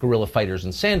 guerrilla fighters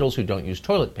in sandals who don't use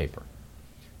toilet paper.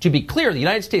 To be clear, the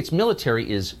United States military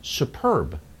is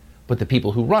superb, but the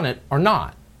people who run it are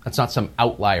not. That's not some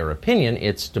outlier opinion,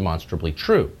 it's demonstrably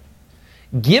true.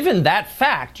 Given that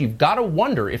fact, you've got to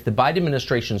wonder if the Biden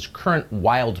administration's current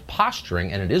wild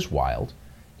posturing, and it is wild,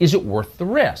 is it worth the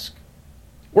risk?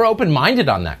 We're open-minded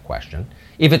on that question.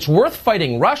 If it's worth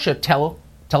fighting Russia, tell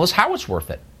us how it's worth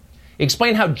it.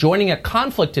 Explain how joining a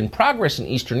conflict in progress in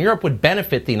Eastern Europe would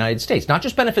benefit the United States. Not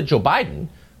just benefit Joe Biden,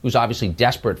 who's obviously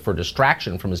desperate for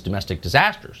distraction from his domestic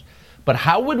disasters, but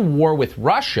how would war with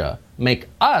Russia make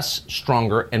us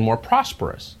stronger and more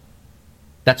prosperous?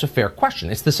 That's a fair question.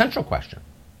 It's the central question.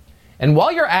 And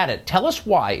while you're at it, tell us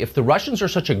why, if the Russians are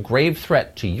such a grave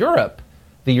threat to Europe,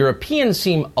 the Europeans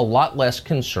seem a lot less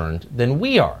concerned than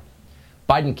we are.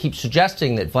 Biden keeps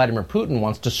suggesting that Vladimir Putin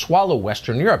wants to swallow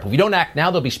Western Europe. If we don't act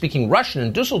now, they'll be speaking Russian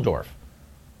in Dusseldorf.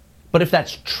 But if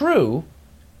that's true,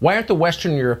 why aren't the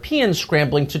Western Europeans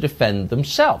scrambling to defend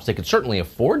themselves? They could certainly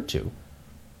afford to.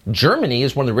 Germany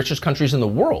is one of the richest countries in the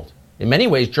world. In many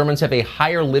ways, Germans have a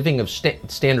higher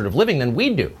standard of living than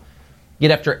we do.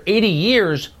 Yet after 80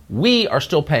 years, we are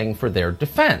still paying for their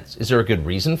defense. Is there a good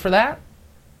reason for that?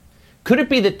 Could it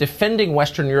be that defending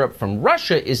Western Europe from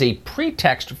Russia is a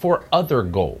pretext for other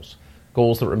goals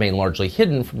that remain largely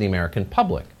hidden from the American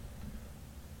public?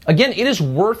 Again, it is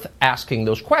worth asking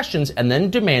those questions and then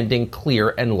demanding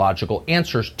clear and logical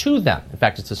answers to them. In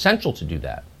fact, it's essential to do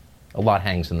that. A lot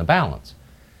hangs in the balance.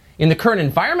 In the current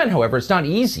environment, however, it's not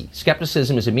easy.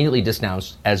 Skepticism is immediately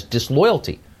denounced as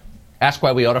disloyalty. Ask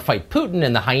why we ought to fight Putin,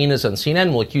 and the hyenas on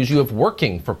CNN will accuse you of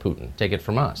working for Putin. Take it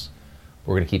from us.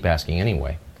 We're going to keep asking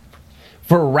anyway.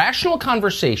 For a rational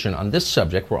conversation on this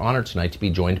subject, we're honored tonight to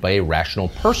be joined by a rational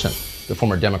person, the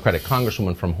former Democratic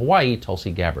Congresswoman from Hawaii,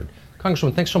 Tulsi Gabbard.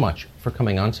 Congresswoman, thanks so much for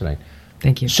coming on tonight.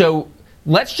 Thank you. So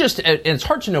let's just, and it's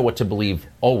hard to know what to believe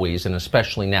always, and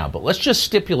especially now, but let's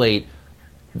just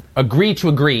agree to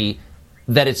agree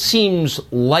that it seems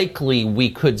likely we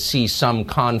could see some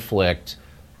conflict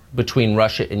between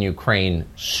Russia and Ukraine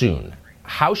soon.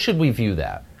 How should we view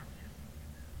that?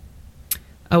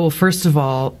 Well, first of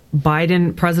all,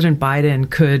 President Biden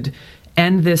could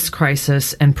end this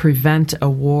crisis and prevent a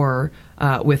war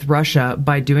with Russia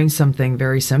by doing something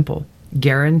very simple,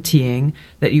 guaranteeing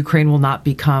that Ukraine will not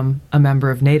become a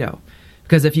member of NATO.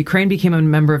 Because if Ukraine became a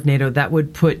member of NATO, that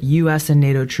would put U.S. and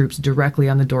NATO troops directly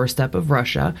on the doorstep of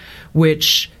Russia,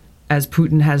 which, as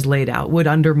Putin has laid out, would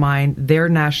undermine their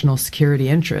national security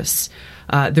interests.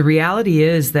 The reality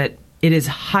is that it is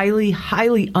highly,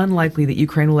 highly unlikely that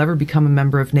Ukraine will ever become a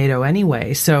member of NATO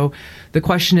anyway. So the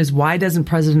question is, why doesn't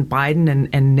President Biden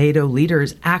and NATO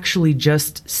leaders actually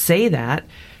just say that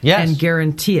and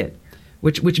guarantee it?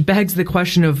 Which begs the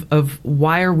question of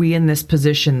why are we in this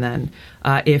position then?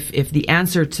 If the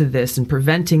answer to this and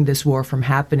preventing this war from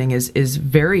happening is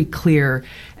very clear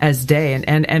as day,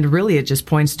 and really it just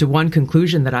points to one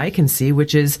conclusion that I can see,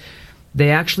 which is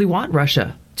they actually want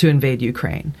Russia to invade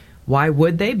Ukraine. Why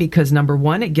would they? Because number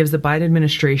one, it gives the Biden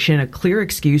administration a clear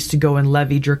excuse to go and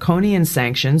levy draconian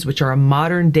sanctions, which are a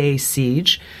modern day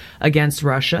siege against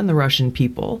Russia and the Russian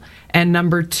people. And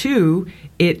number two,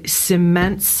 it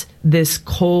cements this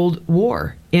Cold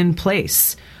War in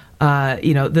place.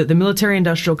 The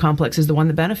military-industrial complex is the one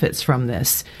that benefits from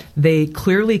this. They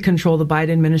clearly control the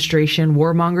Biden administration.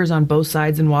 Warmongers on both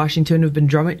sides in Washington have been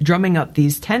drumming up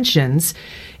these tensions.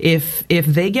 If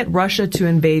they get Russia to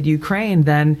invade Ukraine,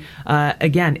 then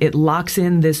again, it locks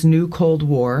in this new Cold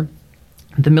War.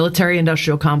 The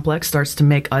military-industrial complex starts to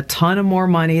make a ton of more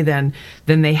money than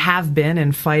they have been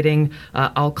in fighting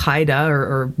al-Qaeda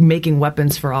or making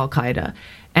weapons for al-Qaeda.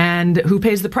 And who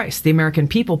pays the price? The American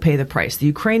people pay the price. The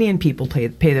Ukrainian people pay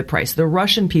the price. The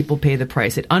Russian people pay the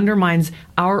price. It undermines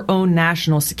our own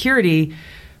national security,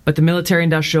 but the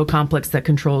military-industrial complex that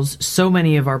controls so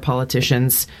many of our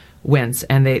politicians wins,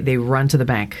 and they run to the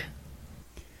bank.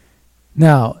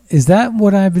 Now, is that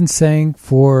what I've been saying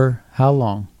for how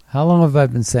long? How long have I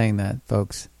been saying that,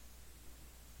 folks?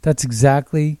 That's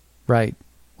exactly right.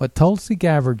 What Tulsi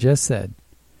Gabbard just said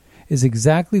is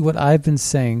exactly what I've been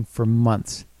saying for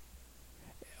months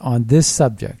on this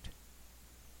subject,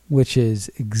 which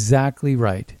is exactly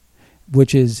right,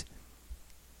 which is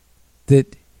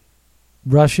that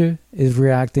Russia is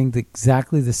reacting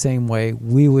exactly the same way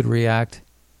we would react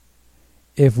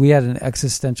if we had an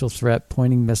existential threat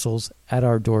pointing missiles at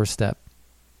our doorstep.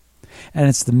 And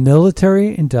it's the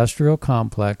military-industrial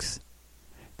complex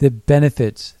that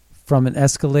benefits from an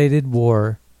escalated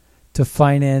war to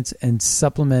finance and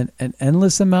supplement an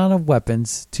endless amount of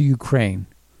weapons to Ukraine.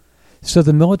 So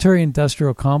the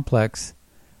military-industrial complex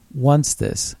wants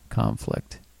this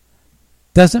conflict.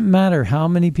 Doesn't matter how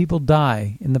many people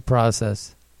die in the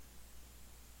process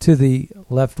to the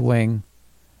left wing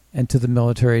and to the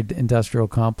military-industrial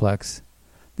complex.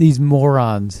 These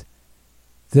morons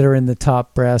that are in the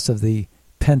top brass of the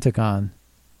Pentagon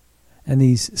and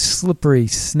these slippery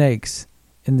snakes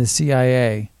in the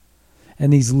CIA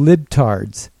and these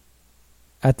libtards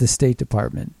at the State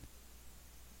Department.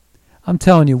 I'm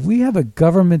telling you, we have a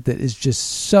government that is just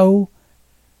so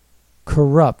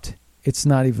corrupt, it's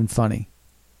not even funny.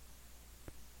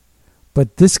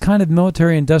 But this kind of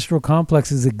military-industrial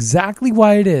complex is exactly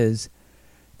why it is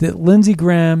that Lindsey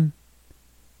Graham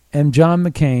and John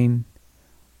McCain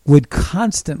would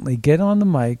constantly get on the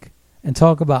mic and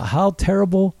talk about how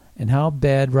terrible and how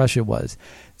bad Russia was.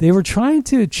 They were trying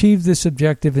to achieve this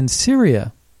objective in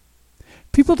Syria.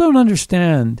 People don't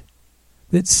understand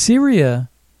that Syria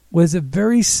was a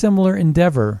very similar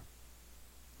endeavor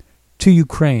to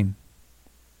Ukraine.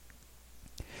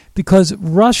 Because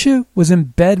Russia was in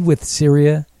bed with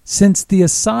Syria since the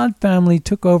Assad family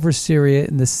took over Syria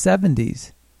in the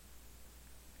 70s.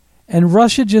 And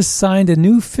Russia just signed a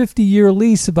new 50-year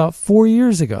lease about 4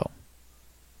 years ago.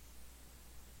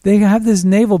 They have this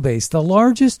naval base, the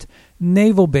largest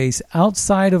naval base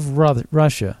outside of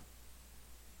Russia.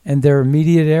 And their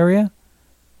immediate area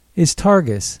is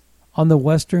Targus on the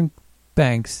western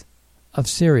banks of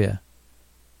Syria,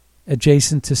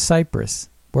 adjacent to Cyprus,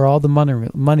 where all the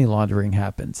money laundering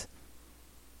happens.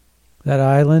 That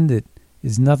island, it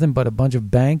is nothing but a bunch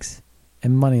of banks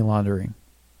and money laundering.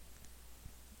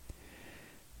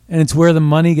 And it's where the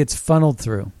money gets funneled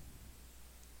through.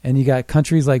 And you got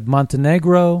countries like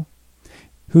Montenegro,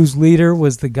 whose leader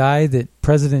was the guy that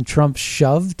President Trump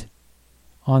shoved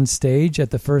on stage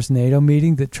at the first NATO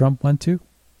meeting that Trump went to,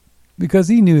 because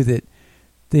he knew that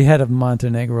the head of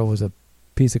Montenegro was a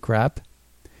piece of crap.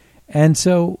 And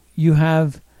so you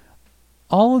have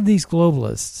all of these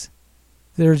globalists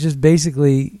that are just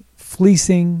basically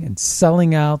fleecing and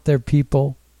selling out their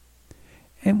people.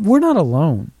 And we're not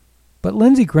alone. But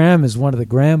Lindsey Graham is one of the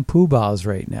grand poobahs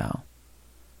right now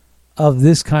of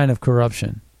this kind of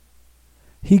corruption.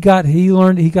 He got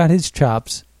his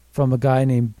chops from a guy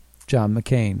named John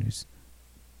McCain, who's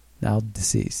now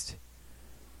deceased.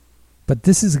 But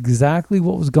this is exactly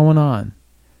what was going on.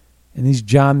 And this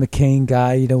John McCain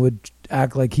guy, would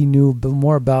act like he knew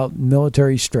more about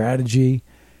military strategy.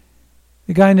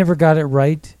 The guy never got it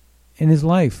right in his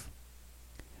life.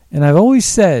 And I've always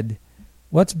said,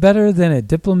 what's better than a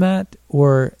diplomat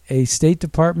or a State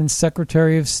Department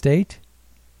Secretary of State?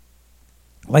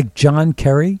 Like John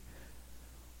Kerry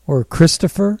or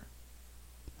Christopher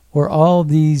or all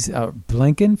these,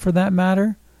 Blinken for that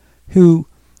matter, who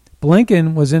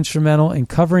Blinken was instrumental in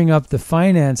covering up the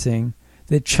financing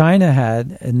that China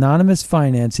had, anonymous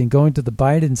financing going to the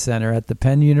Biden Center at the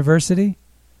Penn University.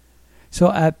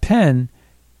 So at Penn,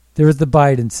 there was the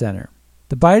Biden Center.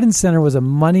 The Biden Center was a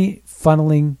money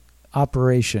funneling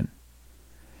operation.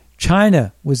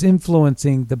 China was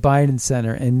influencing the Biden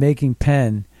Center and making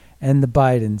Penn and the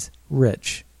Bidens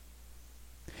rich.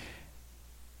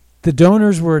 The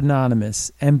donors were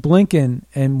anonymous, and Blinken,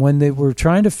 and when they were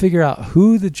trying to figure out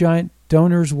who the giant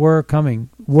donors were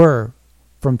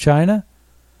from China,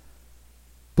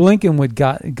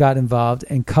 Blinken got involved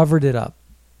and covered it up.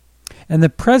 And the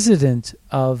president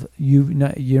of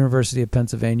University of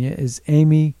Pennsylvania is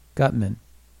Amy Gutmann.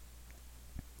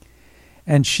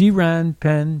 And she ran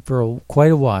Penn for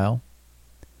quite a while.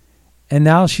 And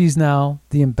now she's the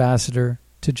ambassador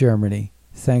to Germany,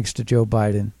 thanks to Joe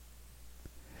Biden.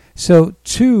 So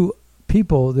two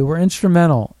people that were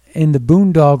instrumental in the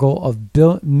boondoggle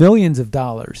of millions of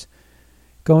dollars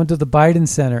going to the Biden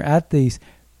Center at the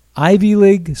Ivy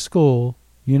League school,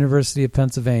 University of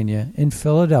Pennsylvania in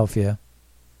Philadelphia,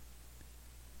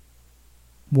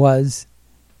 was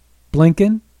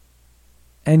Blinken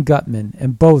and Gutmann,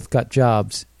 and both got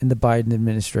jobs in the Biden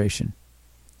administration.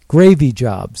 Gravy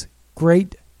jobs,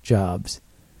 great jobs.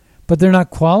 But they're not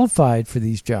qualified for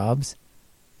these jobs.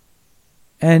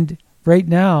 And right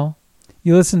now,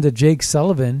 you listen to Jake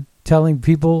Sullivan telling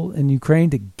people in Ukraine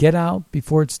to get out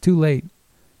before it's too late.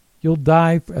 You'll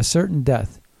die a certain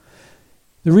death.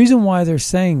 The reason why they're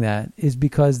saying that is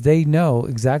because they know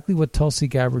exactly what Tulsi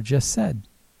Gabbard just said.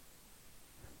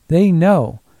 They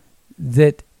know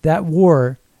that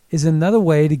war is another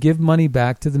way to give money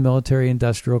back to the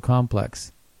military-industrial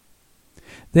complex.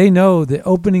 They know that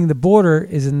opening the border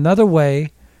is another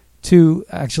way to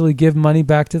actually give money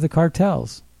back to the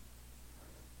cartels.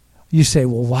 You say,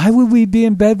 well, why would we be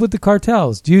in bed with the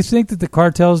cartels? Do you think that the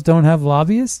cartels don't have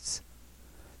lobbyists?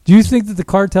 Do you think that the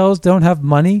cartels don't have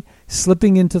money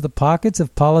slipping into the pockets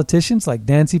of politicians like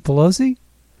Nancy Pelosi?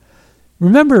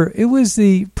 Remember, it was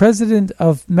the president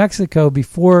of Mexico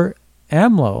before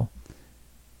AMLO,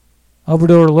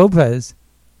 López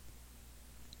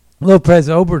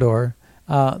Obrador.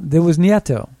 There was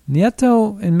Nieto.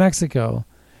 Nieto in Mexico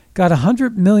got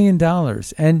 $100 million.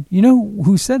 And you know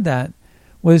who said that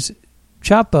was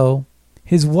Chapo.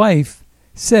 His wife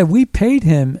said we paid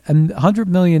him $100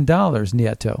 million,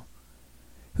 Nieto,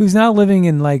 who's now living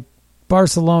in like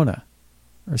Barcelona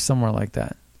or somewhere like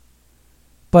that,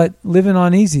 but living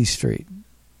on Easy Street.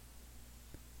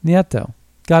 Nieto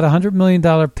got $100 million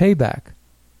payback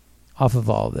off of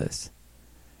all this.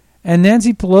 And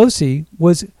Nancy Pelosi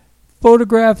was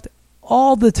photographed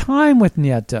all the time with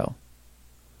Nieto.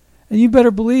 And you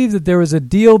better believe that there was a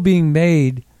deal being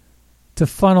made to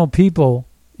funnel people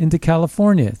into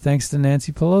California, thanks to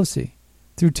Nancy Pelosi,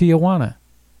 through Tijuana.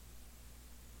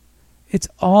 It's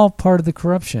all part of the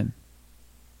corruption.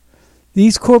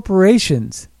 These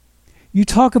corporations, you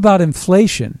talk about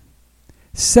inflation,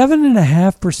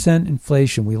 7.5%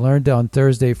 inflation we learned on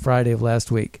Thursday, Friday of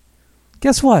last week.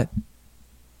 Guess what?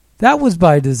 That was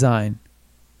by design.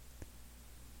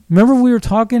 Remember we were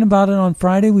talking about it on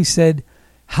Friday? We said,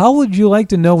 how would you like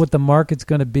to know what the market's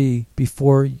going to be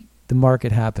before the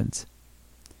market happens?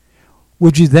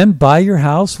 Would you then buy your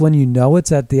house when you know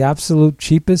it's at the absolute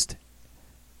cheapest?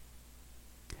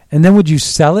 And then would you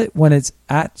sell it when it's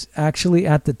actually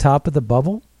at the top of the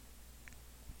bubble?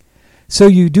 So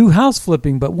you do house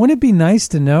flipping, but wouldn't it be nice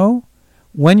to know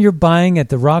when you're buying at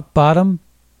the rock bottom?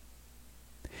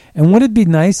 And wouldn't it be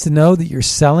nice to know that you're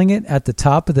selling it at the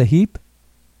top of the heap?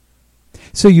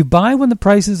 So you buy when the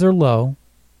prices are low,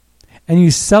 and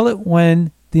you sell it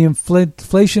when the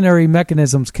inflationary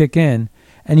mechanisms kick in,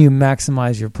 and you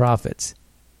maximize your profits.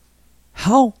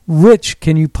 How rich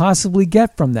can you possibly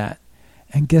get from that?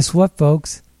 And guess what,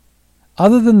 folks?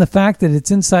 Other than the fact that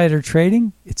it's insider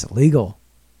trading, it's illegal.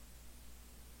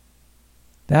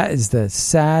 That is the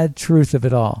sad truth of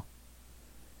it all.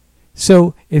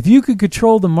 So if you could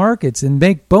control the markets and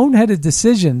make boneheaded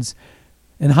decisions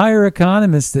and hire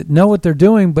economists that know what they're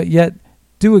doing but yet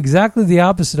do exactly the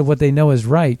opposite of what they know is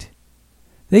right,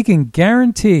 they can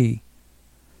guarantee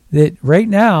that right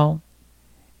now,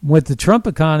 with the Trump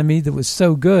economy that was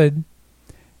so good,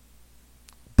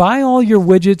 buy all your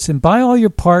widgets and buy all your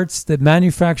parts that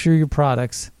manufacture your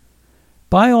products,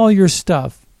 buy all your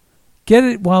stuff, get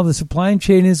it while the supply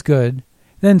chain is good,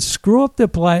 then screw up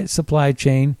the supply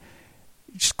chain,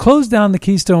 just close down the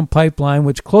Keystone Pipeline,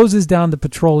 which closes down the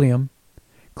petroleum,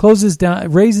 raises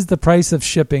the price of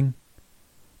shipping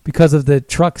because of the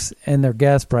trucks and their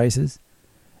gas prices,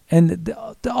 and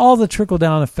all the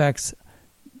trickle-down effects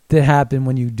that happen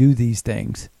when you do these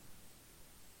things.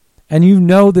 And you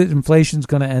know that inflation is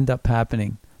going to end up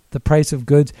happening, the price of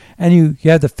goods. And you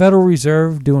have the Federal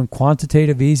Reserve doing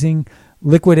quantitative easing,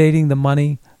 liquidating the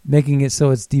money, making it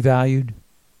so it's devalued.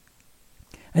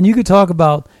 And you could talk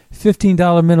about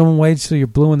 $15 minimum wage till you're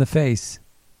blue in the face.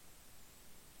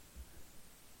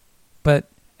 But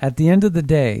at the end of the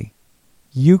day,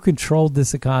 you controlled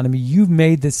this economy. You've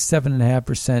made this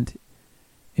 7.5%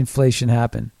 inflation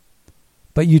happen.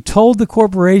 But you told the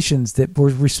corporations that were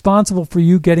responsible for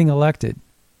you getting elected,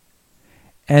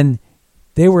 and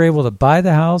they were able to buy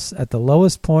the house at the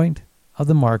lowest point of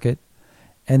the market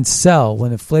and sell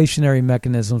when inflationary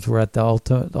mechanisms were at the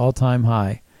all-time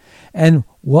high. And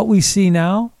what we see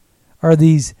now are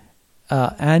these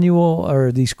annual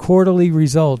or these quarterly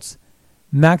results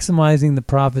maximizing the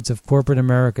profits of corporate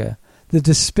America. The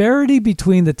disparity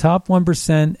between the top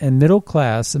 1% and middle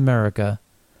class America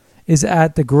is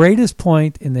at the greatest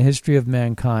point in the history of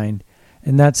mankind,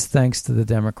 and that's thanks to the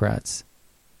Democrats.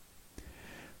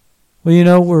 Well, you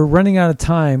know, we're running out of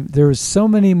time. There's so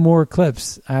many more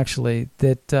clips, actually,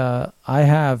 that I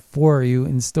have for you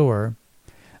in store.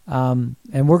 And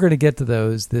we're going to get to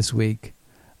those this week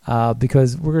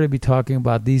because we're going to be talking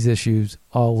about these issues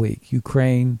all week.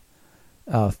 Ukraine,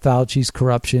 Fauci's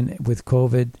corruption with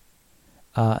COVID,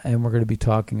 and we're going to be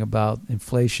talking about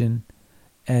inflation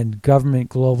and government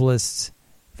globalists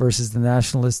versus the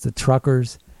nationalists, the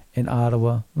truckers in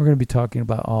Ottawa. We're going to be talking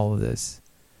about all of this.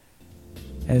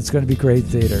 And it's going to be great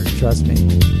theater, trust me.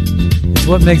 It's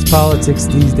what makes politics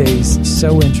these days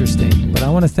so interesting. But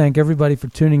I want to thank everybody for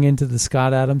tuning into the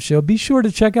Scott Adams Show. Be sure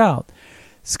to check out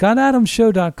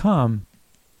scottadamsshow.com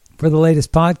for the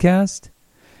latest podcast.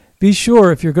 Be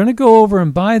sure, if you're going to go over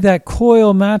and buy that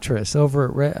coil mattress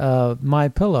over at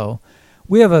MyPillow,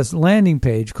 we have a landing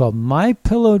page called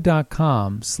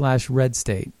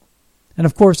mypillow.com/redstate. And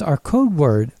of course, our code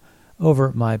word over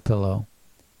at MyPillow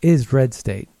is Red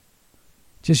State.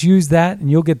 Just use that and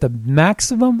you'll get the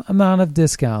maximum amount of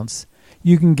discounts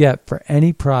you can get for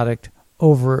any product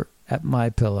over at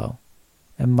MyPillow.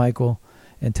 And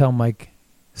tell Mike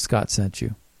Scott sent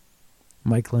you.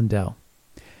 Mike Lindell.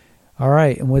 All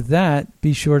right, and with that,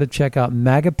 be sure to check out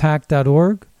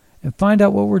magapack.org and find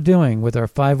out what we're doing with our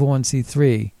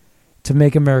 501c3 to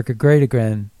make America great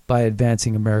again by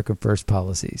advancing American First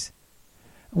policies.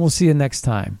 And we'll see you next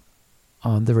time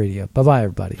on the radio. Bye-bye,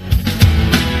 everybody.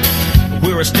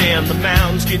 Where I stand, the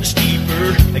mountain's getting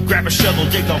steeper. They grab a shovel,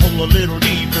 dig a hole a little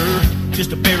deeper,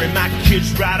 just to bury my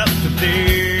kids right up to there.